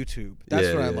clips on YouTube.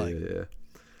 That's what I like. Yeah.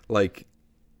 Like,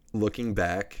 looking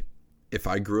back, if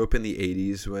I grew up in the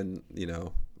 80s when,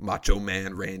 Macho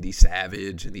Man Randy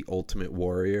Savage and the Ultimate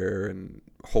Warrior and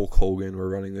Hulk Hogan were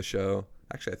running the show.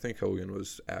 Actually, I think Hogan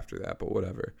was after that, but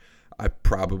whatever. I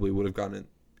probably would have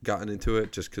gotten into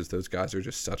it just because those guys are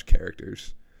just such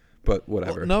characters. But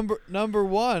whatever. Well, number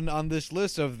one on this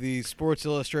list of the Sports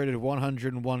Illustrated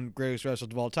 101 greatest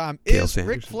wrestlers of all time is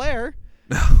Ric Flair.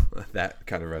 That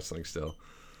kind of wrestling still.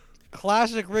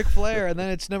 Classic Ric Flair. And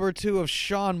then it's number 2 of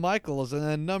Shawn Michaels. And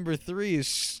then number 3 is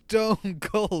Stone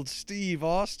Cold Steve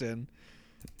Austin.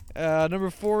 Number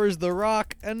 4 is The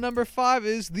Rock. And number 5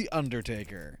 is The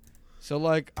Undertaker. So,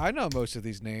 I know most of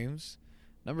these names.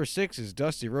 Number 6 is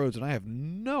Dusty Rhodes, and I have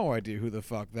no idea who the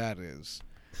fuck that is.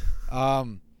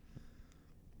 So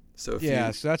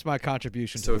that's my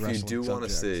contribution to the wrestling. So if you do want to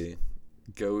subject. see,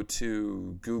 go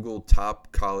to Google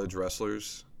top college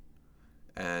wrestlers,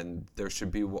 and there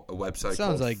should be a website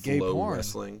called like gay Flow porn.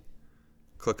 Wrestling.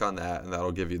 Click on that, and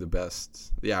that'll give you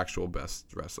the actual best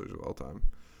wrestlers of all time.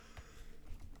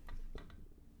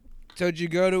 So did you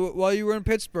go to, while you were in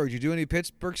Pittsburgh, did you do any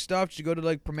Pittsburgh stuff? Did you go to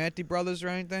like Primanti Brothers or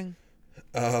anything?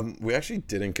 We actually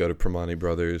didn't go to Primanti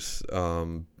Brothers.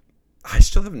 I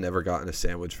still have never gotten a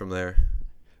sandwich from there.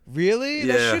 Really?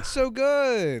 Yeah. That shit's so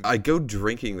good. I go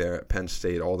drinking there at Penn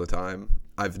State all the time.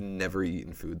 I've never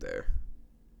eaten food there.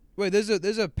 Wait, there's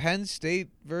a Penn State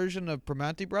version of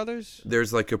Primanti Brothers?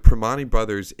 There's like a Primanti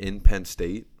Brothers in Penn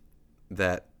State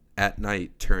that at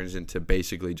night turns into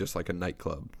basically just like a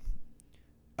nightclub.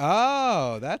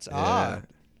 Oh, that's odd.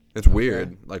 It's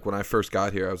weird. Like when I first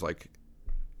got here, I was like,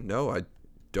 no, I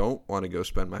don't want to go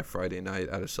spend my Friday night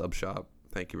at a sub shop.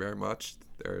 Thank you very much.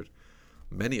 There's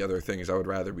many other things I would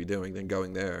rather be doing than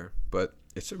going there, but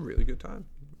it's a really good time.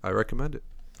 I recommend it.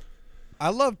 I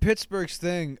love Pittsburgh's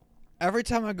thing. Every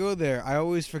time I go there, I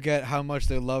always forget how much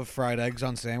they love fried eggs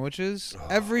on sandwiches.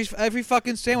 Every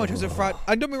fucking sandwich has a fried.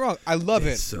 Don't get me wrong, I love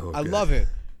it. So I good. love it.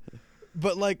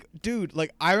 But like, dude,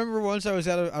 like I remember once I was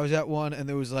at one and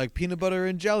there was like peanut butter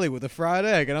and jelly with a fried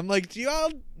egg, and I'm like, do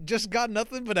y'all just got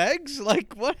nothing but eggs?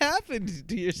 Like, what happened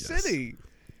to your city?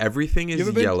 Everything is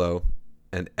yellow,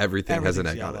 and everything has an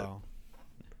egg yellow. on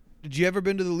it. Did you ever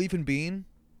been to the Leaf and Bean?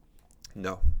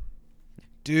 No.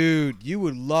 Dude, you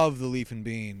would love the Leaf and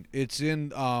Bean. It's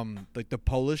in like the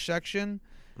Polish section.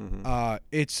 Mm-hmm.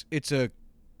 It's a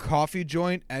coffee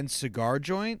joint and cigar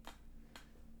joint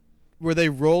where they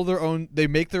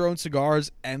make their own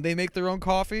cigars and they make their own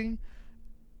coffee.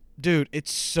 Dude,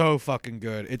 it's so fucking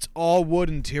good. It's all wood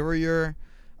interior.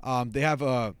 They have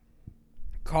a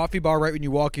coffee bar right when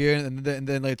you walk in, and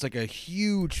then it's like a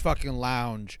huge fucking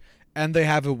lounge, and they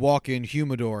have a walk-in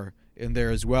humidor in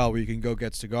there as well where you can go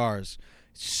get cigars.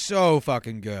 So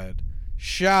fucking good.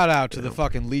 Shout out to the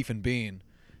fucking Leaf and Bean.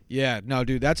 Yeah, no,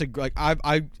 dude, that's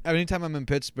I anytime I'm in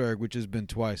Pittsburgh, which has been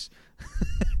twice,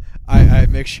 I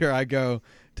make sure I go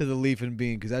to the Leaf and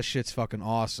Bean because that shit's fucking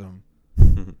awesome.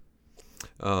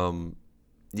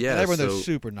 Yeah, and everyone so, there's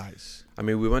super nice. I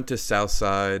mean, we went to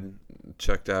Southside,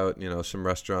 checked out, some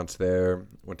restaurants there.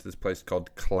 Went to this place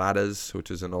called Claddagh,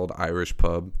 which is an old Irish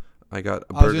pub. I got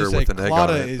a burger with an egg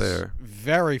on it there.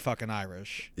 Very fucking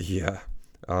Irish. Yeah.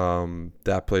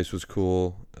 That place was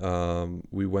cool.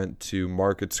 We went to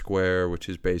Market Square, which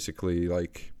is basically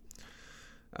like,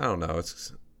 I don't know,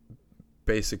 it's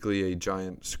basically a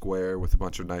giant square with a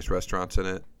bunch of nice restaurants in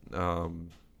it.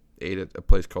 Ate at a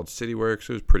place called CityWorks.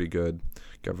 It was pretty good.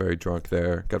 Got very drunk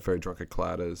there. Got very drunk at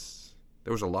Claddagh.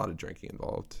 There was a lot of drinking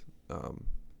involved.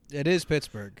 It is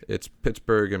Pittsburgh. It's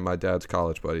Pittsburgh and my dad's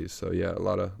college buddies. So yeah, a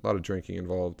lot of drinking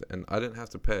involved, and I didn't have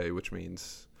to pay, which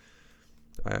means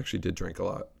I actually did drink a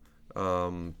lot.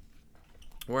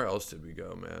 Where else did we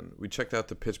go, man? We checked out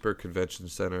the Pittsburgh Convention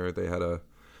Center. They had a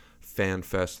fan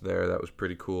fest there. That was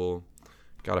pretty cool.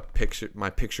 Got my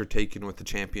picture taken with the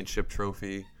championship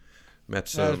trophy.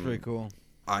 That was pretty cool.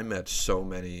 I met so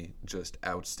many just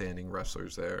outstanding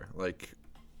wrestlers there. Like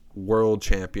world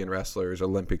champion wrestlers,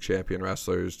 Olympic champion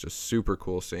wrestlers. Just super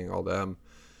cool seeing all them.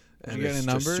 And Did you get any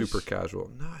just numbers? super casual.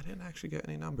 No, I didn't actually get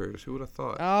any numbers. Who would have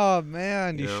thought? Oh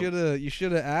man, you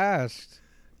should have asked.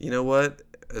 You know what?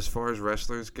 As far as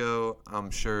wrestlers go, I'm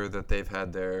sure that they've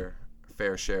had their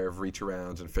fair share of reach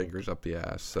arounds and fingers up the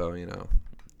ass. So,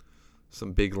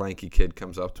 some big lanky kid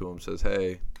comes up to him, says,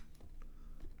 "Hey,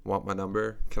 want my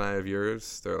number? Can I have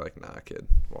yours?" They're like, "Nah, kid,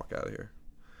 walk out of here."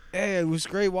 Hey, it was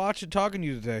great talking to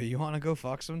you today. You want to go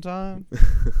fuck sometime?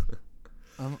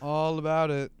 I'm all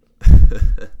about it.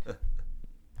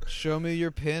 Show me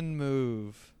your pin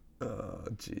move. Oh,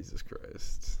 Jesus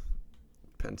Christ.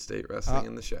 Penn State wrestling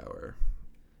in the shower.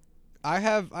 I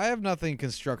have nothing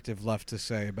constructive left to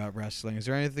say about wrestling. Is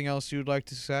there anything else you'd like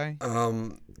to say?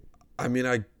 I mean,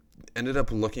 I ended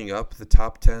up looking up the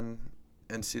top 10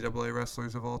 NCAA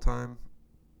wrestlers of all time.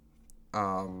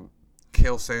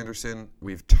 Cael Sanderson,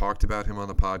 we've talked about him on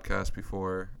the podcast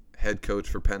before. Head coach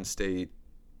for Penn State.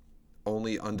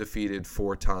 Only undefeated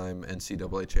 4-time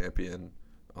NCAA champion.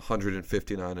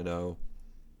 159-0.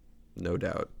 No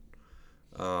doubt.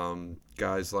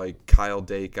 Guys like Kyle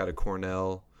Dake out of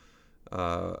Cornell.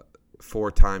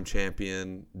 4-time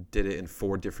champion. Did it in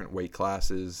 4 different weight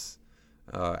classes.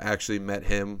 Actually met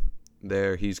him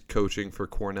there. He's coaching for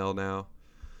Cornell now.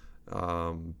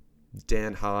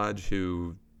 Dan Hodge,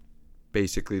 who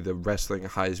basically the wrestling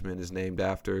Heisman is named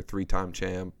after, 3-time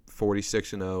champ,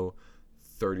 46-0,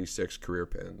 36 career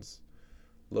pins.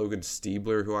 Logan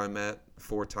Stiebler, who I met,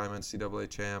 4-time NCAA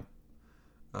champ,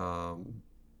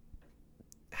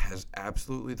 has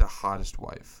absolutely the hottest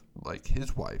wife. Like,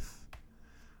 his wife.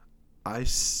 I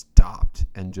stopped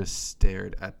and just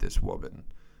stared at this woman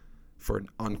for an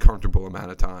uncomfortable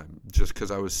amount of time just because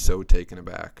I was so taken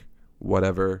aback.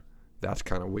 Whatever, that's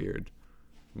kind of weird.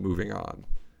 Moving on.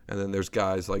 And then there's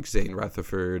guys like Zane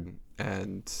Rutherford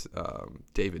and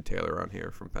David Taylor on here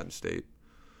from Penn State.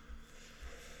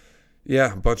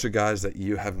 Yeah, a bunch of guys that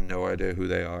you have no idea who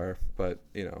they are, but,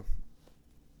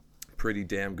 pretty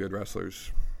damn good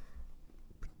wrestlers.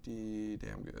 Pretty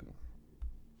damn good.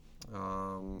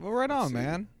 Well, right on,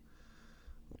 man.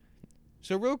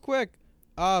 So real quick,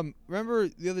 remember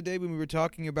the other day when we were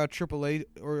talking about AAA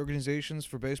organizations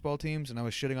for baseball teams, and I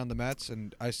was shitting on the Mets,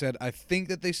 and I said I think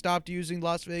that they stopped using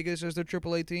Las Vegas as their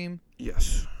AAA team?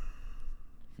 Yes.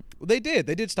 Well, they did.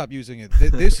 They did stop using it.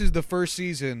 This is the first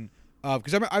season.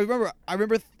 Because I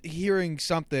remember hearing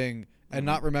something and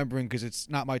not remembering because it's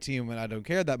not my team and I don't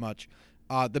care that much.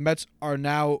 The Mets are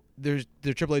now their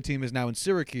AAA team is now in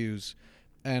Syracuse,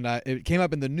 and it came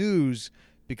up in the news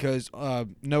because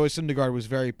Noah Syndergaard was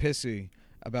very pissy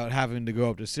about having to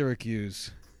go up to Syracuse.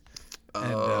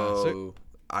 And,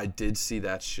 I did see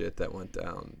that shit that went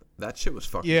down. That shit was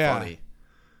fucking funny.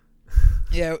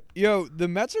 Yeah, the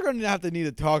Mets are going to need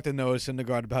to talk to Noah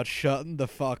Syndergaard about shutting the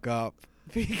fuck up.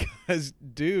 Because,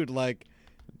 dude, like,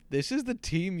 this is the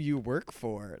team you work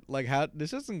for. Like,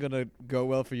 this isn't gonna go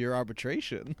well for your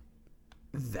arbitration.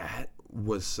 That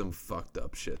was some fucked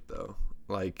up shit, though.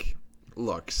 Like,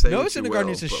 look, Noah Syndergaard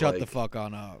needs to shut the fuck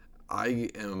on up. I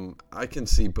can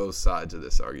see both sides of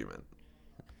this argument.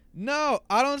 No,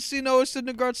 I don't see Noah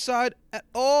Syndergaard's side at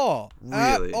all.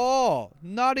 Really? At all.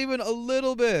 Not even a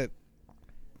little bit.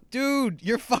 Dude,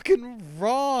 you're fucking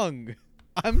wrong.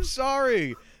 I'm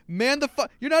sorry. Man,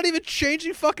 you're not even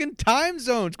changing fucking time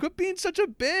zones. Quit being such a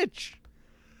bitch.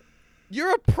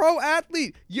 You're a pro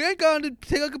athlete. You ain't going to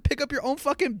pick up your own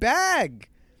fucking bag.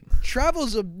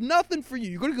 Travel's nothing for you.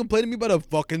 You're going to complain to me about a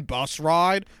fucking bus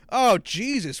ride? Oh,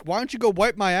 Jesus. Why don't you go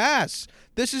wipe my ass?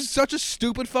 This is such a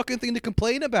stupid fucking thing to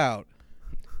complain about.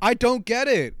 I don't get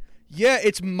it. Yeah,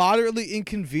 it's moderately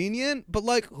inconvenient, but,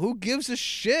 like, who gives a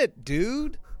shit,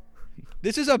 dude?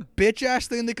 This is a bitch-ass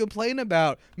thing to complain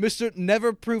about. Mr.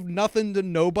 Never Proved Nothing to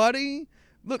Nobody.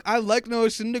 Look, I like Noah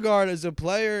Syndergaard as a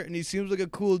player, and he seems like a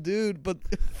cool dude, but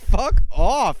fuck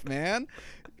off, man.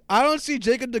 I don't see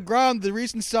Jacob deGrom, the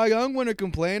recent Cy Young winner,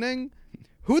 complaining.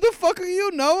 Who the fuck are you,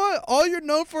 Noah? All you're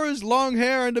known for is long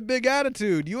hair and a big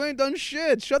attitude. You ain't done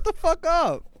shit. Shut the fuck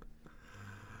up.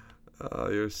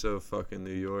 You're so fucking New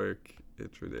York.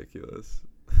 It's ridiculous.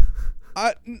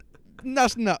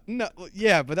 No,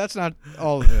 yeah, but that's not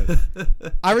all of it.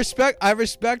 I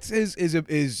respect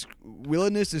his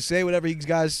willingness to say whatever he's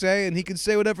got to say, and he can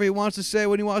say whatever he wants to say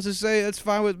when he wants to say it. That's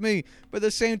fine with me. But at the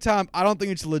same time, I don't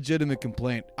think it's a legitimate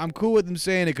complaint. I'm cool with him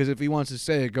saying it because if he wants to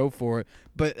say it, go for it.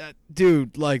 But,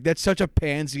 dude, like, that's such a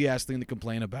pansy-ass thing to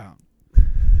complain about.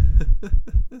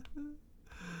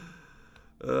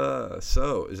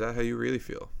 So, is that how you really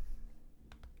feel?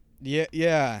 Yeah,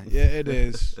 it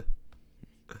is.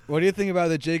 What do you think about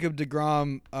the Jacob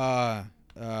deGrom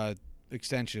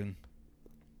extension?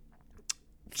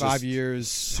 5 years,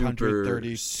 super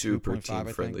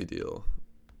team-friendly deal.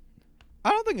 I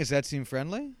don't think it's that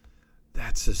team-friendly.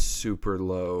 That's a super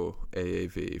low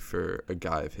AAV for a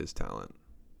guy of his talent.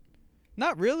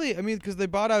 Not really. I mean, because they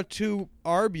bought out 2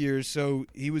 ARB years, so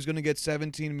he was going to get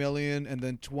 $17 million and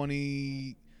then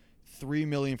 $23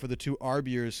 million for the 2 ARB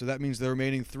years. So that means the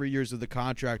remaining 3 years of the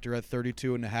contract are at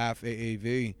 32.5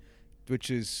 AAV, which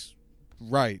is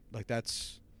right. Like,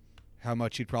 that's how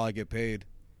much he'd probably get paid.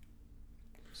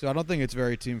 So I don't think it's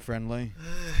very team friendly.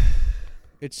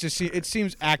 It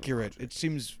seems accurate. It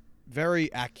seems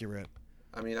very accurate.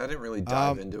 I mean, I didn't really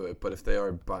dive into it, but if they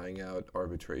are buying out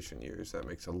arbitration years, that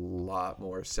makes a lot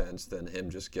more sense than him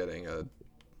just getting a,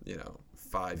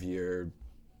 5-year,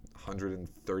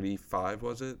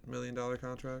 $135 million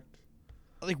contract.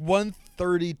 Like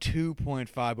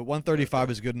 132.5, but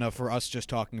 135 is good enough for us just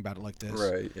talking about it like this.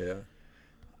 Right, yeah.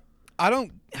 I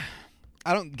don't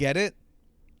get it.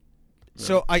 No.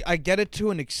 So I get it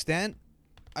to an extent.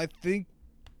 I think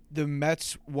the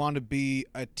Mets want to be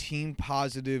a team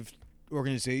positive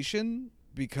organization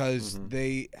because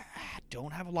they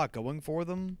don't have a lot going for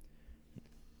them.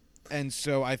 And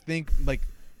so I think like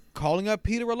calling up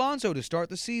Peter Alonso to start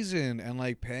the season and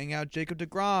like paying out Jacob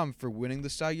deGrom for winning the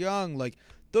Cy Young, like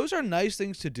those are nice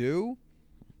things to do.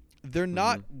 They're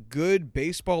not good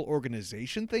baseball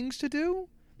organization things to do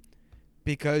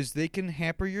because they can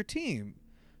hamper your team.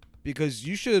 because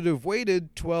you should have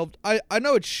waited 12. I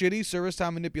know it's shitty service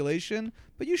time manipulation,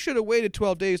 but you should have waited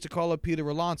 12 days to call up Peter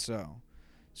Alonso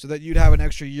so that you'd have an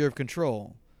extra year of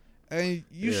control. And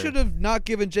you should have not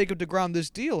given Jacob deGrom this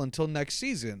deal until next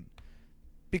season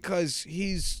because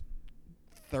he's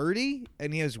 30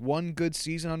 and he has one good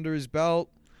season under his belt.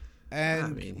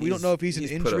 And we don't know if he's an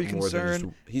injury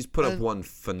concern. He's put up one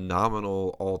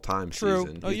phenomenal all-time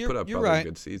season. He's put up other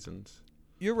good seasons.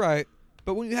 You're right.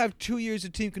 But when you have 2 years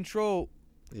of team control,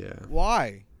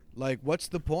 why? Like, what's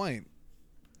the point?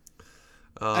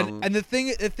 And the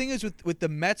thing is with the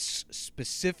Mets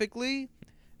specifically,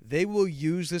 they will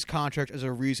use this contract as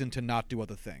a reason to not do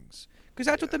other things. Because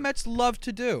that's what the Mets love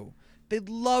to do. They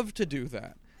love to do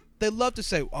that. They love to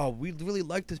say, oh, we'd really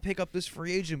like to pick up this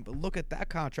free agent, but look at that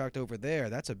contract over there.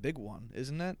 That's a big one,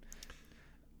 isn't it?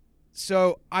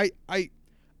 So I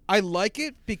like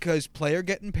it because player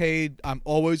getting paid. I'm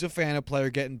always a fan of player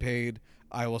getting paid.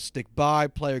 I will stick by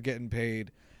player getting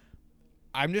paid.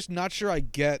 I'm just not sure I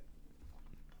get,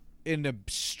 in a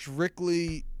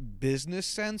strictly business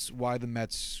sense, why the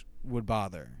Mets would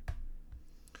bother.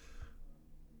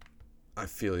 I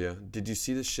feel you. Did you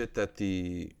see the shit that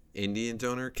the Indians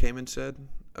owner came and said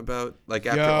about, like,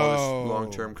 after all this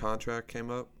long-term contract came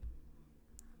up?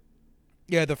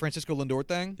 Yeah, the Francisco Lindor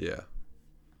thing? Yeah.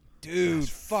 Dude,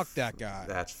 fuck that guy.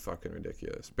 That's fucking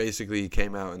ridiculous. Basically, he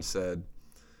came out and said,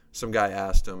 some guy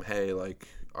asked him, hey, like,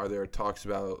 are there talks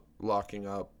about locking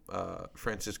up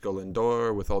Francisco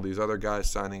Lindor with all these other guys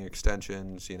signing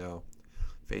extensions, you know,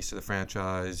 face of the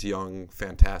franchise, young,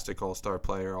 fantastic all-star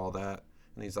player, all that.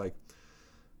 And he's like,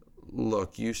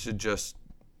 look, you should just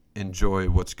enjoy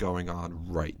what's going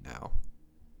on right now.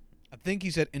 I think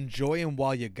he said enjoy him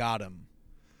while you got him.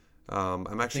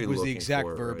 I'm actually was looking the exact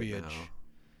for it verbiage. right now.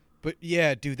 But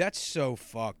yeah, dude, that's so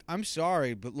fucked. I'm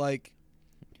sorry, but like,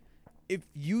 if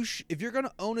you're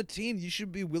gonna own a team, you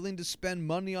should be willing to spend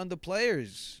money on the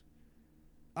players.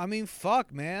 I mean,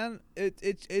 fuck, man.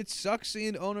 It sucks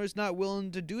seeing owners not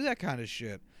willing to do that kind of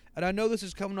shit. And I know this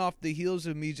is coming off the heels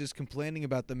of me just complaining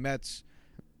about the Mets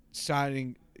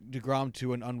signing DeGrom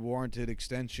to an unwarranted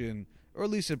extension, or at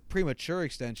least a premature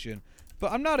extension.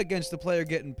 But I'm not against the player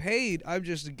getting paid. I'm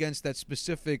just against that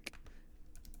specific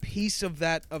piece of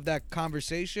that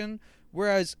conversation.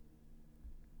 Whereas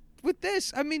with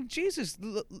this, I mean, Jesus,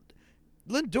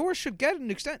 Lindor should get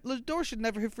an extent. Lindor should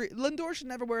never hit free. Lindor should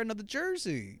never wear another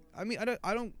jersey. I mean,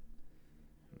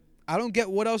 I don't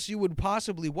get what else you would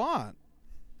possibly want.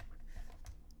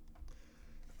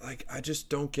 Like, I just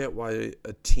don't get why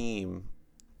a team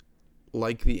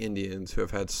like the Indians, who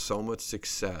have had so much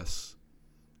success,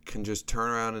 can just turn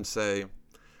around and say,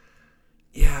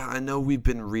 yeah, I know we've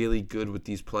been really good with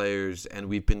these players and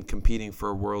we've been competing for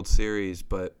a World Series,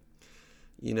 but,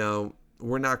 you know,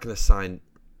 we're not going to sign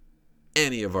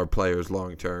any of our players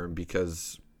long term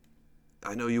because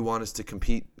I know you want us to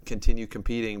continue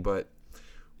competing, but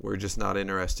we're just not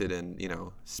interested in, you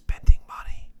know, spending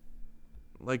money.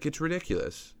 Like, it's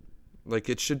ridiculous. Like,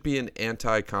 it should be an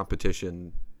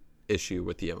anti-competition issue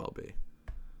with the MLB.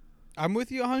 I'm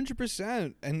with you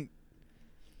 100%. And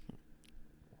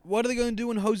what are they going to do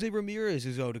when Jose Ramirez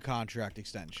is owed a contract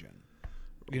extension?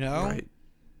 You know? Right.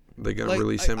 They're going to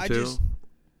release him too?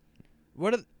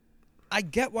 I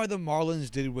get why the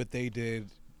Marlins did what they did,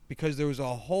 because there was a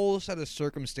whole set of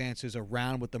circumstances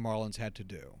around what the Marlins had to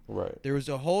do. Right. There was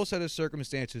a whole set of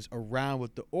circumstances around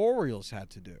what the Orioles had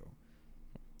to do.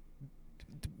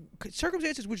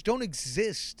 Circumstances which don't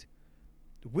exist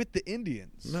with the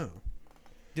Indians. No.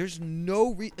 There's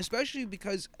no especially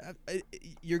because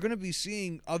you're going to be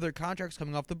seeing other contracts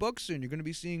coming off the books soon. You're going to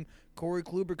be seeing Corey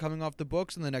Kluber coming off the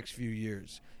books in the next few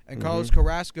years. And Carlos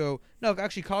Carrasco,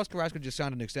 Carlos Carrasco just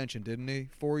signed an extension, didn't he?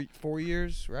 4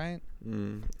 years, right?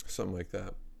 Something like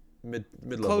that.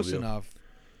 Mid-level Close deal. enough.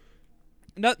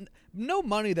 No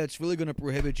money that's really going to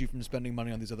prohibit you from spending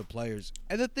money on these other players.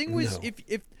 And the thing was,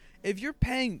 if you're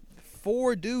paying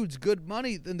 4 dudes good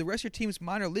money, then the rest of your team's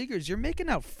minor leaguers, you're making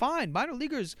out fine. Minor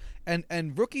leaguers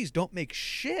and rookies don't make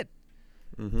shit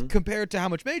compared to how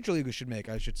much major leaguers should make,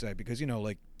 I should say, because, you know,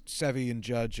 like Sevy and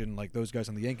Judge and like those guys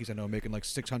on the Yankees I know are making like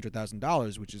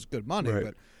 $600,000, which is good money, right.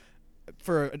 But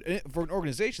for an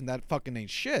organization that fucking ain't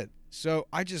shit. So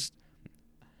I get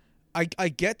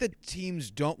that teams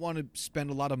don't want to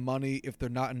spend a lot of money if they're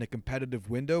not in a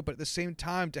competitive window, but at the same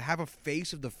time, to have a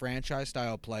face of the franchise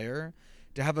style player,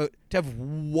 to have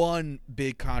one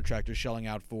big contract you're shelling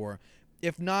out for,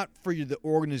 if not for the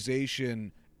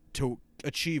organization to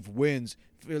achieve wins,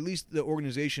 for at least the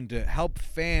organization to help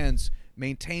fans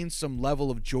maintain some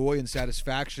level of joy and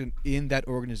satisfaction in that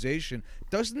organization,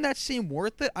 doesn't that seem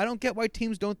worth it? I don't get why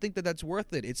teams don't think that that's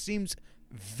worth it. It seems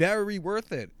very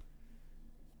worth it.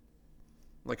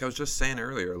 Like I was just saying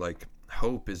earlier, like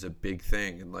hope is a big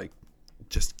thing, and like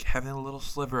just having a little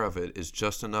sliver of it is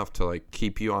just enough to like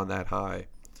keep you on that high.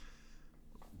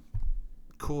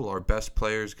 Cool, our best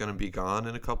player is going to be gone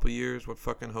in a couple years. What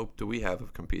fucking hope do we have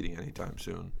of competing anytime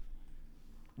soon?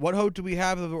 What hope do we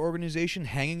have of an organization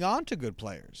hanging on to good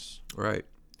players? Right.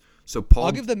 So Paul,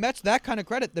 I'll give the Mets that kind of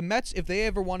credit. The Mets, if they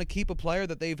ever want to keep a player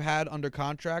that they've had under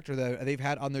contract or that they've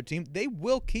had on their team, they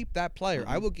will keep that player.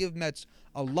 I will give Mets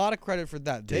a lot of credit for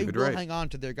that. David they will Wright. hang on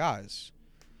to their guys.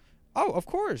 Oh, of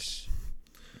course.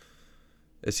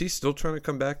 is he still trying to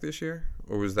come back this year,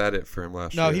 or was that it for him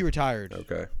last year? No, he retired.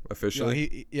 Okay,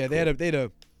 officially. They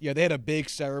had a big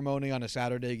ceremony on a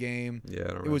Saturday game. Yeah,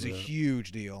 I don't It was a remember that.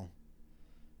 huge deal.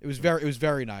 It was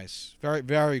very nice. Very,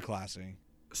 very classy.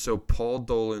 So Paul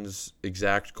Dolan's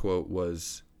exact quote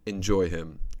was, "Enjoy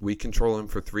him. We control him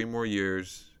for 3 more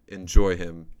years. Enjoy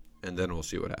him, and then we'll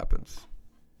see what happens."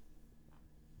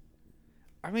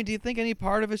 I mean, do you think any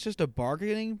part of it's just a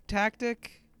bargaining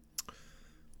tactic?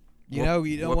 You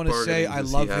don't What want to say, bargaining I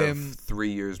does love he have him.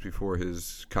 3 years before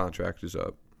his contract is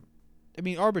up. I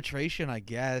mean, arbitration, I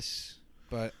guess,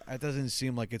 but it doesn't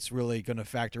seem like it's really going to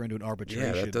factor into an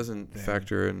arbitration. Yeah, that doesn't thing.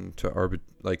 factor into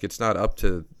like it's not up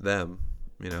to them,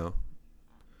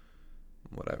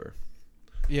 Whatever.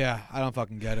 Yeah, I don't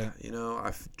fucking get it.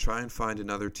 I try and find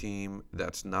another team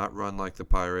that's not run like the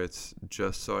Pirates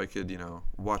just so I could,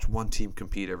 watch one team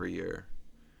compete every year.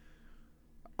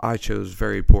 I chose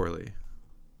very poorly.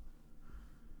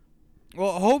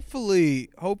 Well, hopefully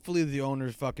the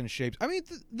owners fucking shapes. I mean,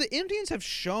 the Indians have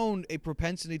shown a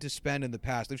propensity to spend in the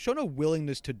past. They've shown a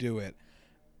willingness to do it.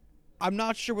 I'm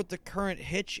not sure what the current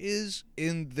hitch is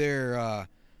in their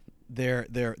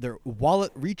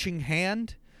wallet reaching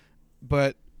hand,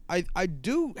 but I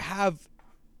do have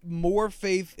more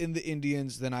faith in the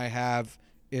Indians than I have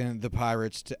in the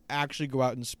Pirates to actually go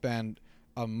out and spend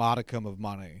a modicum of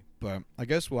money. But I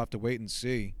guess we'll have to wait and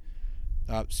see.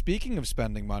 Speaking of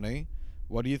spending money,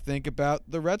 what do you think about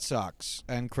the Red Sox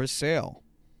and Chris Sale?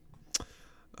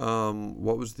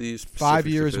 What was the 5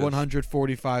 years, specifics of his?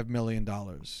 $145 million.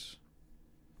 5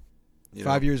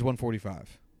 years,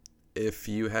 145. If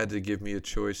you had to give me a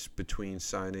choice between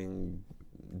signing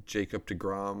Jacob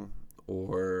deGrom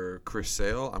or Chris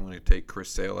Sale, I'm going to take Chris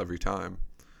Sale every time.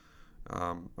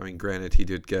 Granted, he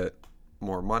did get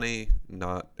more money,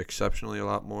 not exceptionally a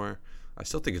lot more. I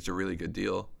still think it's a really good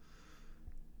deal.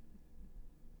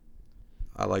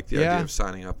 I like the idea of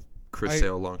signing up Chris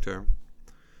Sale long term.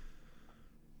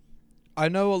 I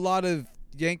know a lot of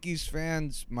Yankees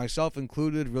fans, myself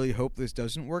included, really hope this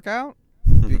doesn't work out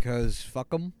because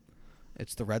fuck them.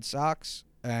 It's the Red Sox.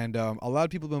 And a lot of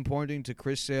people have been pointing to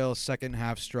Chris Sale's second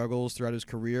half struggles throughout his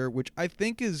career, which I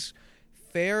think is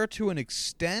fair to an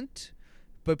extent,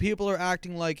 but people are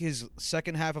acting like his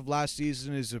second half of last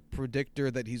season is a predictor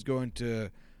that he's going to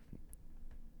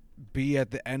be at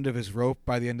the end of his rope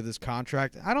by the end of this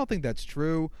contract. I don't think that's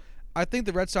true. I think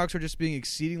the Red Sox are just being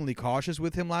exceedingly cautious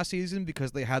with him last season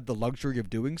because they had the luxury of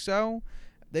doing so.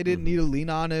 They didn't need to lean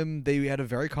on him. They had a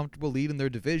very comfortable lead in their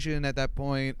division at that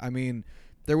point. I mean,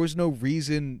 there was no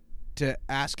reason to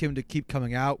ask him to keep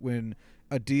coming out when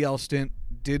a DL stint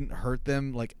didn't hurt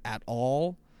them like at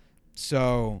all.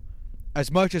 So,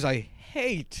 as much as I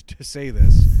hate to say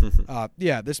this,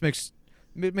 this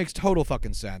makes total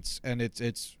fucking sense, and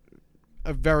it's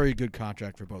a very good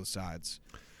contract for both sides.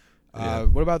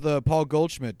 What about the Paul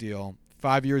Goldschmidt deal?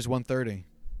 5 years, 130.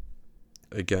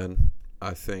 Again,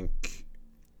 I think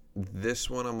this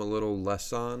one I'm a little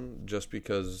less on just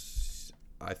because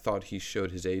I thought he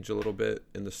showed his age a little bit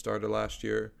in the start of last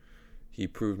year. He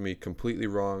proved me completely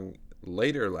wrong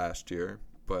later last year,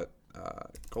 but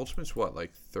Goldschmidt's what,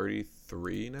 like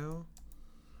 33 now?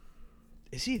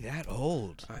 Is he that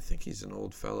old? I think he's an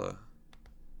old fella.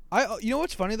 You know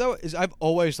what's funny, though, is I've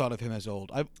always thought of him as old.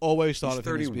 I've always thought of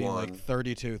him as being 31. like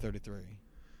 32, 33.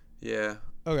 Yeah.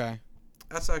 Okay.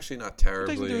 That's actually not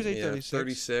terribly. Takes him to his age, Yeah,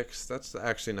 36. That's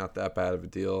actually not that bad of a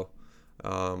deal.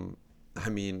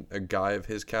 A guy of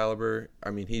his caliber,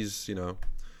 he's,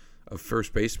 a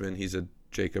first baseman. He's a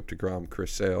Jacob deGrom,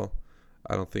 Chris Sale.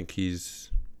 I don't think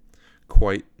he's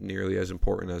quite nearly as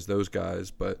important as those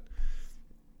guys, but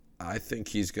I think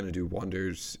he's going to do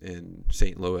wonders in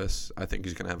St. Louis. I think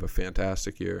he's going to have a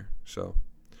fantastic year. So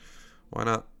why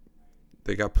not?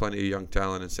 They got plenty of young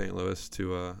talent in St. Louis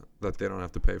to that they don't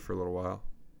have to pay for a little while.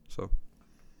 So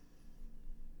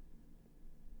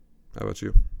how about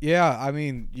you? Yeah,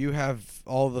 you have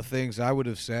all the things I would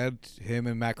have said. Him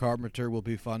and Matt Carpenter will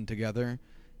be fun together.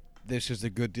 This is a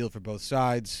good deal for both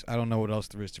sides. I don't know what else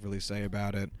there is to really say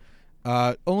about it.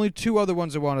 Only two other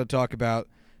ones I wanted to talk about: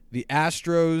 the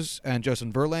Astros and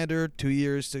Justin Verlander, 2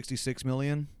 years, $66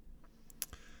 million.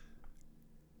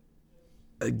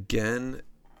 Again,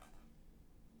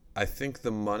 I think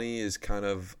the money is kind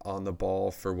of on the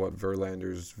ball for what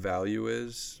Verlander's value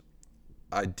is.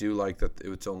 I do like that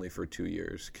it's only for 2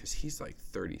 years because he's like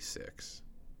 36.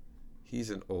 He's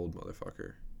an old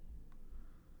motherfucker.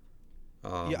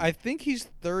 Yeah, I think he's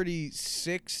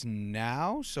 36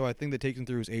 now, so I think that takes him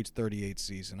through his age 38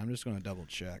 season. I'm just going to double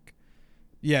check.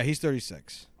 Yeah, he's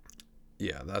 36.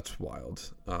 Yeah, that's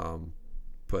wild.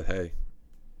 But hey,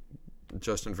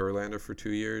 Justin Verlander for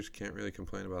 2 years, can't really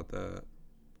complain about that.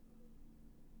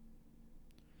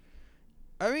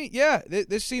 I mean, yeah,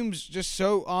 this seems just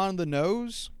so on the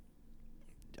nose.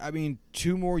 I mean,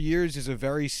 2 more years is a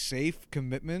very safe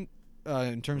commitment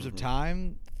in terms of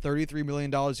time. $33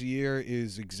 million a year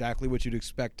is exactly what you'd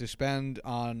expect to spend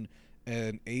on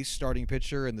an ace starting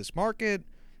pitcher in this market.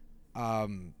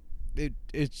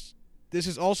 This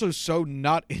is also so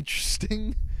not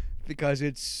interesting because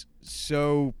it's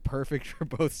so perfect for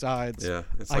both sides. Yeah,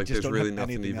 it's like there's really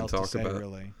nothing to even talk about.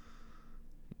 Really.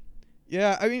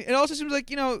 Yeah, I mean, it also seems like,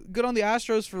 good on the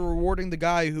Astros for rewarding the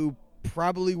guy who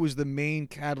probably was the main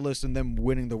catalyst in them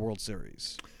winning the World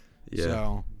Series. Yeah,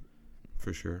 so,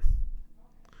 for sure.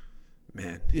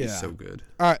 Man, he's so good.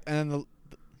 All right, and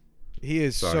he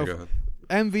is Sorry, go ahead.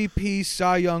 MVP,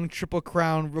 Cy Young, Triple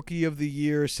Crown, Rookie of the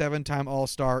Year, 7-time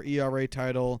All-Star, ERA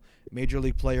title, Major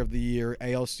League Player of the Year,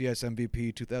 ALCS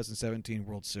MVP, 2017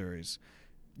 World Series.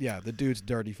 Yeah, the dude's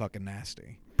dirty fucking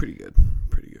nasty. Pretty good.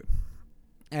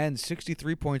 And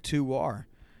 63.2 WAR.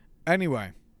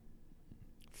 Anyway,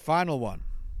 final one.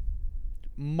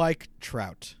 Mike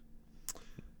Trout.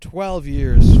 12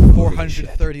 years,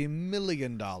 $430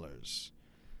 million.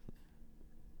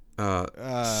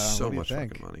 So much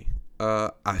fucking money.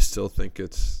 I still think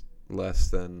it's less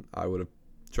than I would have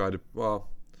tried to. Well,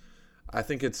 I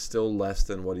think it's still less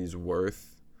than what he's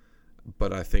worth,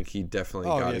 but I think he definitely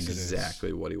got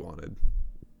exactly what he wanted.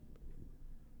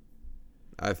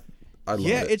 I love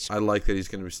it. I like that he's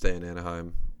going to stay in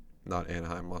Anaheim, not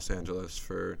Anaheim, Los Angeles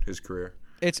for his career.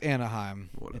 It's Anaheim.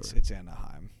 Whatever. It's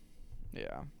Anaheim.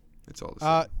 Yeah. It's all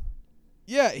the same.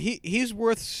 Yeah, he's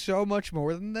worth so much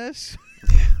more than this.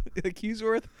 Like, he's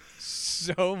worth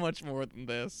so much more than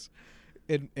this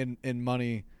in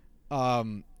money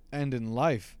and in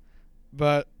life.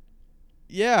 But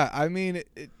yeah, I mean,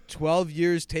 12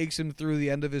 years takes him through the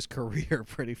end of his career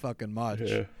pretty fucking much.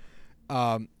 Yeah.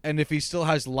 And if he still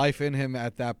has life in him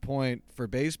at that point for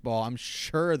baseball, I'm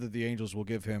sure that the Angels will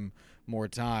give him more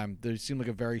time. They seem like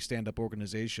a very stand-up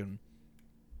organization.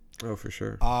 Oh, for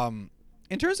sure.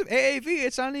 In terms of AAV,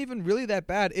 it's not even really that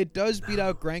bad. It does beat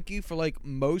out Greinke for like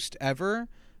most ever,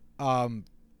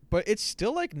 but it's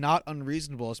still like not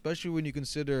unreasonable, especially when you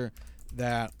consider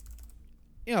that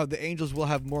the Angels will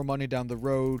have more money down the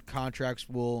road. Contracts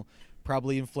will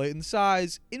probably inflate in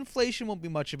size. Inflation won't be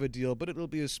much of a deal, but it'll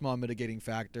be a small mitigating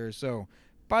factor. So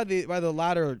by the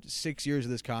latter 6 years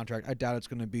of this contract, I doubt it's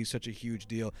going to be such a huge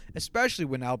deal, especially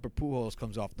when Albert Pujols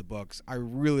comes off the books. I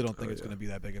really don't think it's going to be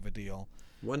that big of a deal.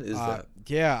 When is that?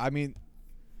 Yeah, I mean,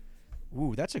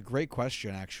 that's a great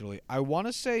question, actually. I want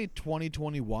to say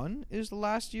 2021 is the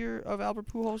last year of Albert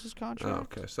Pujols' contract. Oh,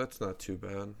 okay, so that's not too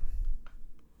bad.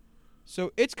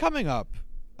 So it's coming up.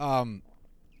 But,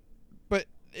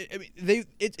 I mean,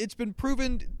 it's been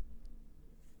proven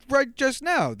right just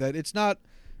now that it's not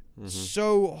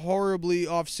so horribly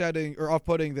offsetting or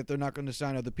off-putting that they're not going to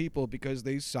sign other people because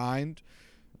they signed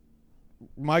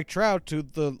Mike Trout to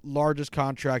the largest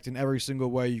contract in every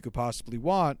single way you could possibly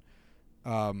want,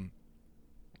 while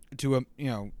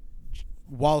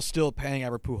still paying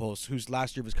Albert Pujols, whose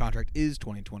last year of his contract is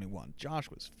 2021. Josh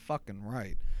was fucking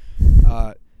right.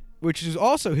 Which is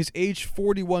also his age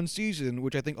 41 season,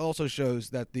 which I think also shows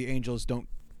that the Angels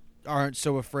aren't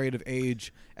so afraid of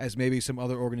age as maybe some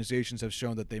other organizations have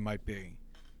shown that they might be.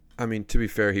 I mean, to be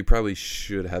fair, he probably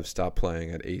should have stopped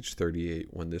playing at age 38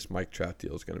 when this Mike Trout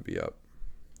deal is going to be up.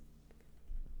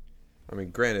 I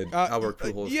mean, granted, Albert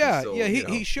Pujols can still,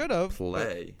 he should have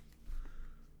play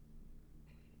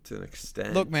to an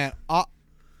extent. Look, man,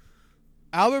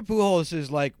 Albert Pujols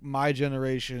is like my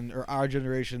generation or our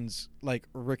generation's like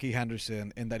Ricky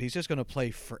Henderson in that he's just going to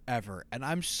play forever, and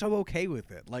I'm so okay with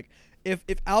it. Like, if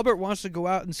Albert wants to go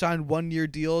out and sign 1-year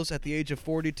deals at the age of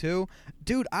 42,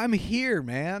 dude, I'm here,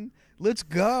 man. Let's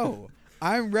go.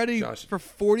 I'm ready for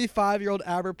 45-year-old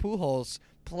Albert Pujols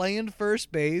playing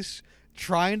first base,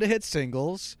 trying to hit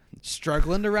singles,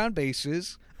 struggling around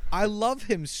bases. I love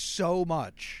him so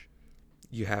much.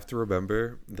 You have to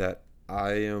remember that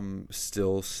I am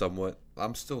still somewhat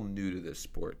I'm still new to this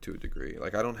sport to a degree.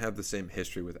 Like, I don't have the same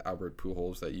history with Albert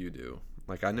Pujols that you do.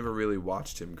 Like, I never really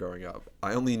watched him growing up.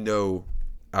 I only know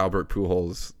Albert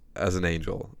Pujols as an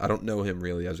Angel. I don't know him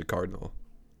really as a Cardinal.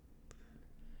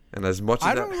 And as much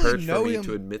as that hurts for me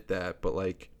to admit that, but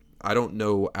like, I don't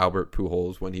know Albert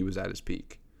Pujols when he was at his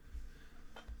peak.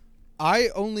 I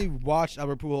only watched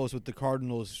Albert Pujols with the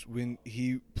Cardinals when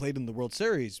he played in the World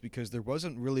Series because there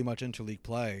wasn't really much interleague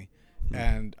play,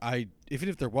 and even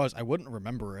if there was, I wouldn't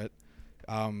remember it,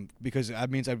 because that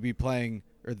means I'd be playing,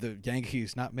 or the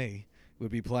Yankees, not me,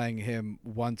 would be playing him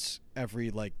once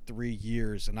every like 3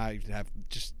 years, and I have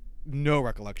just no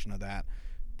recollection of that.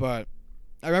 But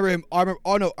I remember him. I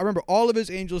remember all of his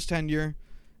Angels tenure.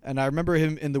 And I remember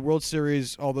him in the World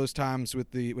Series all those times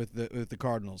with the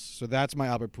Cardinals. So that's my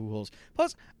Albert Pujols.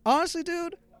 Plus, honestly,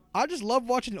 dude, I just love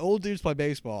watching old dudes play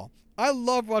baseball. I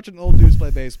love watching old dudes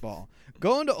play baseball.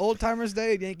 Going to Old Timers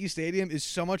Day at Yankee Stadium is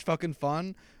so much fucking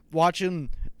fun. Watching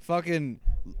fucking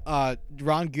Ron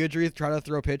Guidry try to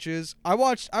throw pitches. I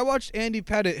watched Andy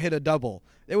Pettitte hit a double.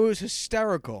 It was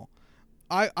hysterical.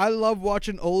 I love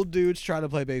watching old dudes try to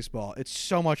play baseball. It's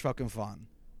so much fucking fun.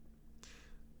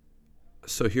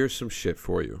 So here's some shit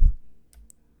for you.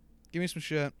 Give me some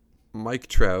shit. Mike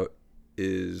Trout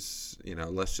is,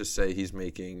 let's just say he's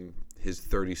making his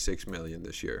 $36 million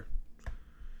this year.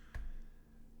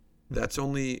 That's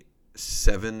only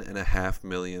 $7.5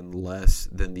 million less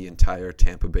than the entire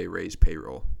Tampa Bay Rays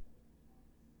payroll.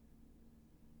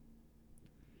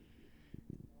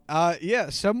 Yeah,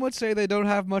 some would say they don't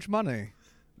have much money.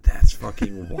 That's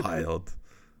fucking wild.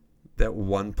 That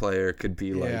one player could be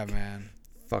yeah, man.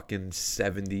 Fucking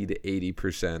 70 to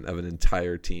 80% of an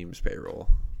entire team's payroll.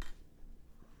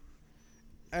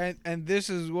 And this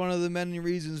is one of the many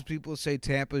reasons people say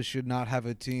Tampa should not have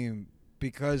a team,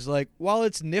 because like while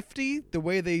it's nifty the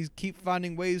way they keep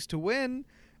finding ways to win,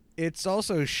 it's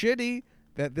also shitty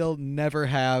that they'll never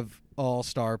have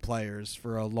all-star players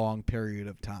for a long period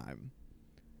of time.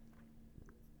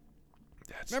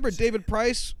 Remember David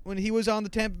Price when he was on the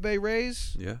Tampa Bay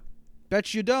Rays? Yeah.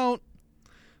 Bet you don't.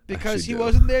 Because he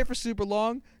wasn't there for super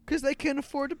long, because they can't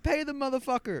afford to pay the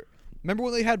motherfucker. Remember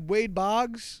when they had Wade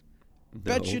Boggs? No.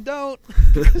 Bet you don't,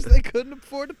 because they couldn't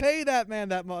afford to pay that man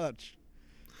that much.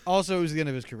 Also, it was the end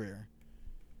of his career.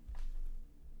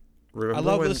 I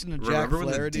love listening to Jack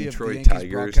Flaherty of the Yankees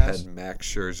Tigers broadcast. Had Max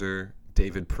Scherzer,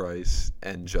 David Price,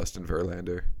 and Justin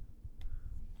Verlander.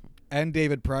 And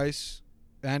David Price,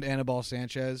 and Anibal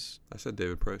Sanchez. I said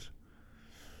David Price.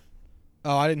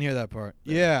 Oh, I didn't hear that part.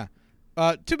 Yeah.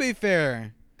 To be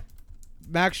fair,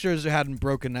 Max Scherzer hadn't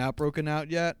broken out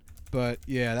yet, but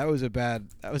yeah, that was a bad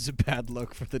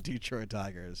look for the Detroit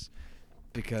Tigers,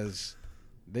 because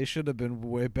they should have been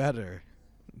way better.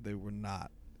 They were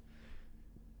not.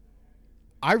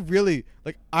 I really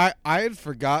I had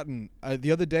forgotten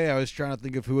the other day I was trying to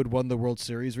think of who had won the World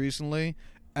Series recently,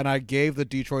 and I gave the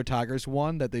Detroit Tigers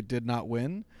one that they did not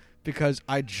win. Because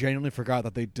I genuinely forgot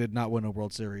that they did not win a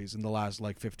World Series in the last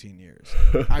 15 years.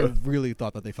 I really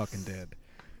thought that they fucking did.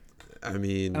 I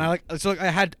mean, and I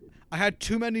had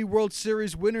too many World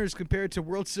Series winners compared to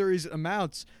World Series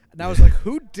amounts, and I was like,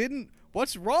 who didn't?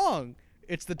 What's wrong?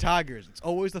 It's the Tigers. It's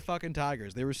always the fucking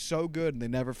Tigers. They were so good and they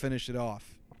never finished it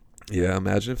off. Yeah,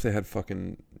 imagine if they had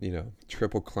fucking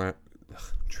triple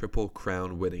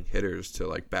crown winning hitters to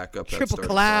back up that triple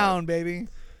clown, baby.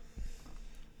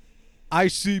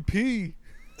 ICP.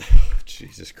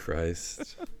 Jesus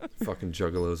Christ. Fucking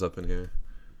juggalos up in here.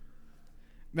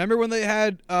 Remember when they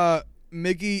had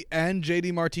Miggy and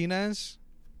JD Martinez?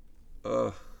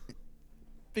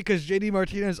 Because JD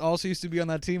Martinez also used to be on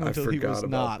that team until he was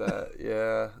not. That.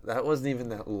 Yeah, that wasn't even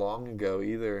that long ago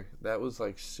either. That was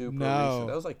super recent.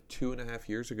 That was 2.5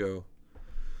 years ago.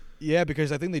 Yeah,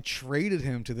 because I think they traded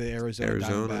him to the Arizona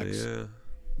Diamondbacks.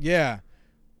 Yeah.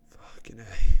 Fucking A.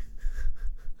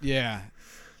 Yeah.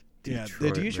 Detroit,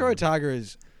 the Detroit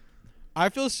Tigers. I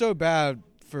feel so bad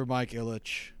for Mike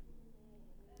Ilitch.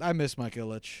 I miss Mike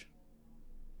Ilitch.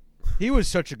 He was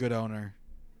such a good owner.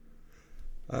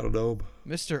 I don't know.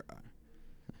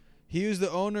 He was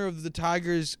the owner of the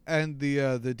Tigers and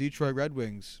the Detroit Red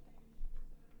Wings.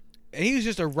 And he was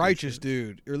just a righteous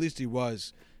dude, or at least he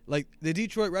was. The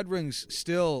Detroit Red Wings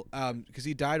still, because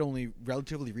he died only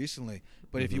relatively recently,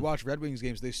 but if you watch Red Wings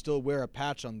games, they still wear a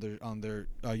patch on their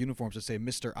uniforms that say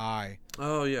Mr. I.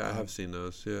 Oh, yeah, I have seen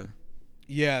those, yeah.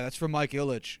 Yeah, that's from Mike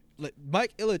Ilitch.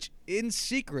 Mike Ilitch, in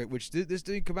secret, which this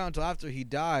didn't come out until after he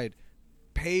died,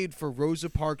 paid for Rosa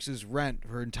Parks' rent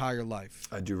her entire life.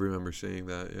 I do remember seeing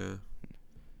that, yeah.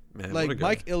 Man,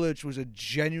 Mike Ilitch was a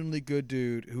genuinely good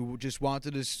dude who just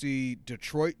wanted to see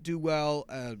Detroit do well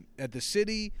at the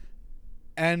city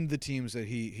and the teams that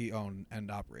he owned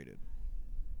and operated.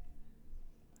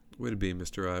 Way to be,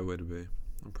 Mr. I. Way to be.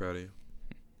 I'm proud of you,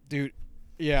 dude.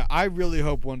 Yeah, I really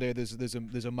hope one day there's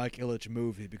a Mike Ilitch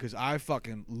movie, because I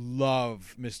fucking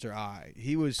love Mr. I.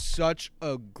 He was such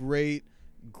a great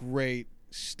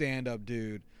stand-up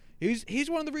dude. He's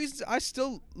one of the reasons I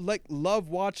still love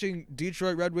watching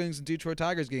Detroit Red Wings and Detroit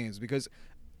Tigers games, because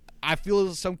I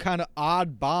feel some kind of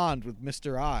odd bond with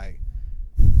Mr. I.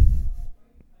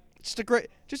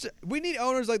 We need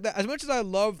owners like that. As much as I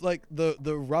love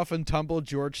the rough and tumble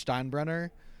George Steinbrenner,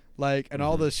 and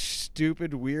all the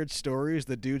stupid weird stories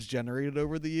the dude's generated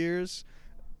over the years,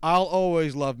 I'll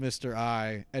always love Mr.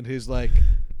 I and his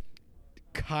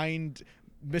kind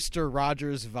Mr.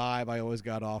 Rogers vibe I always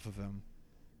got off of him.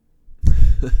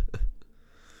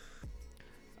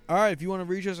 All right, if you want to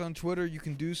reach us on Twitter, you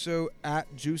can do so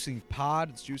at JuicingPod.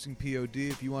 It's JuicingPod.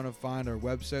 If you want to find our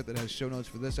website that has show notes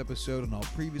for this episode and all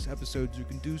previous episodes, you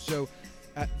can do so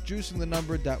at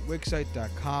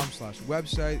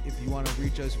juicingthenumber.wixsite.com/website. If you want to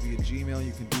reach us via Gmail,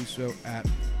 you can do so at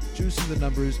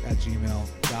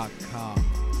juicingthenumbers@gmail.com.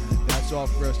 And that's all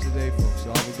for us today, folks.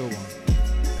 Y'all have a good one.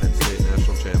 Penn State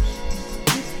national champs.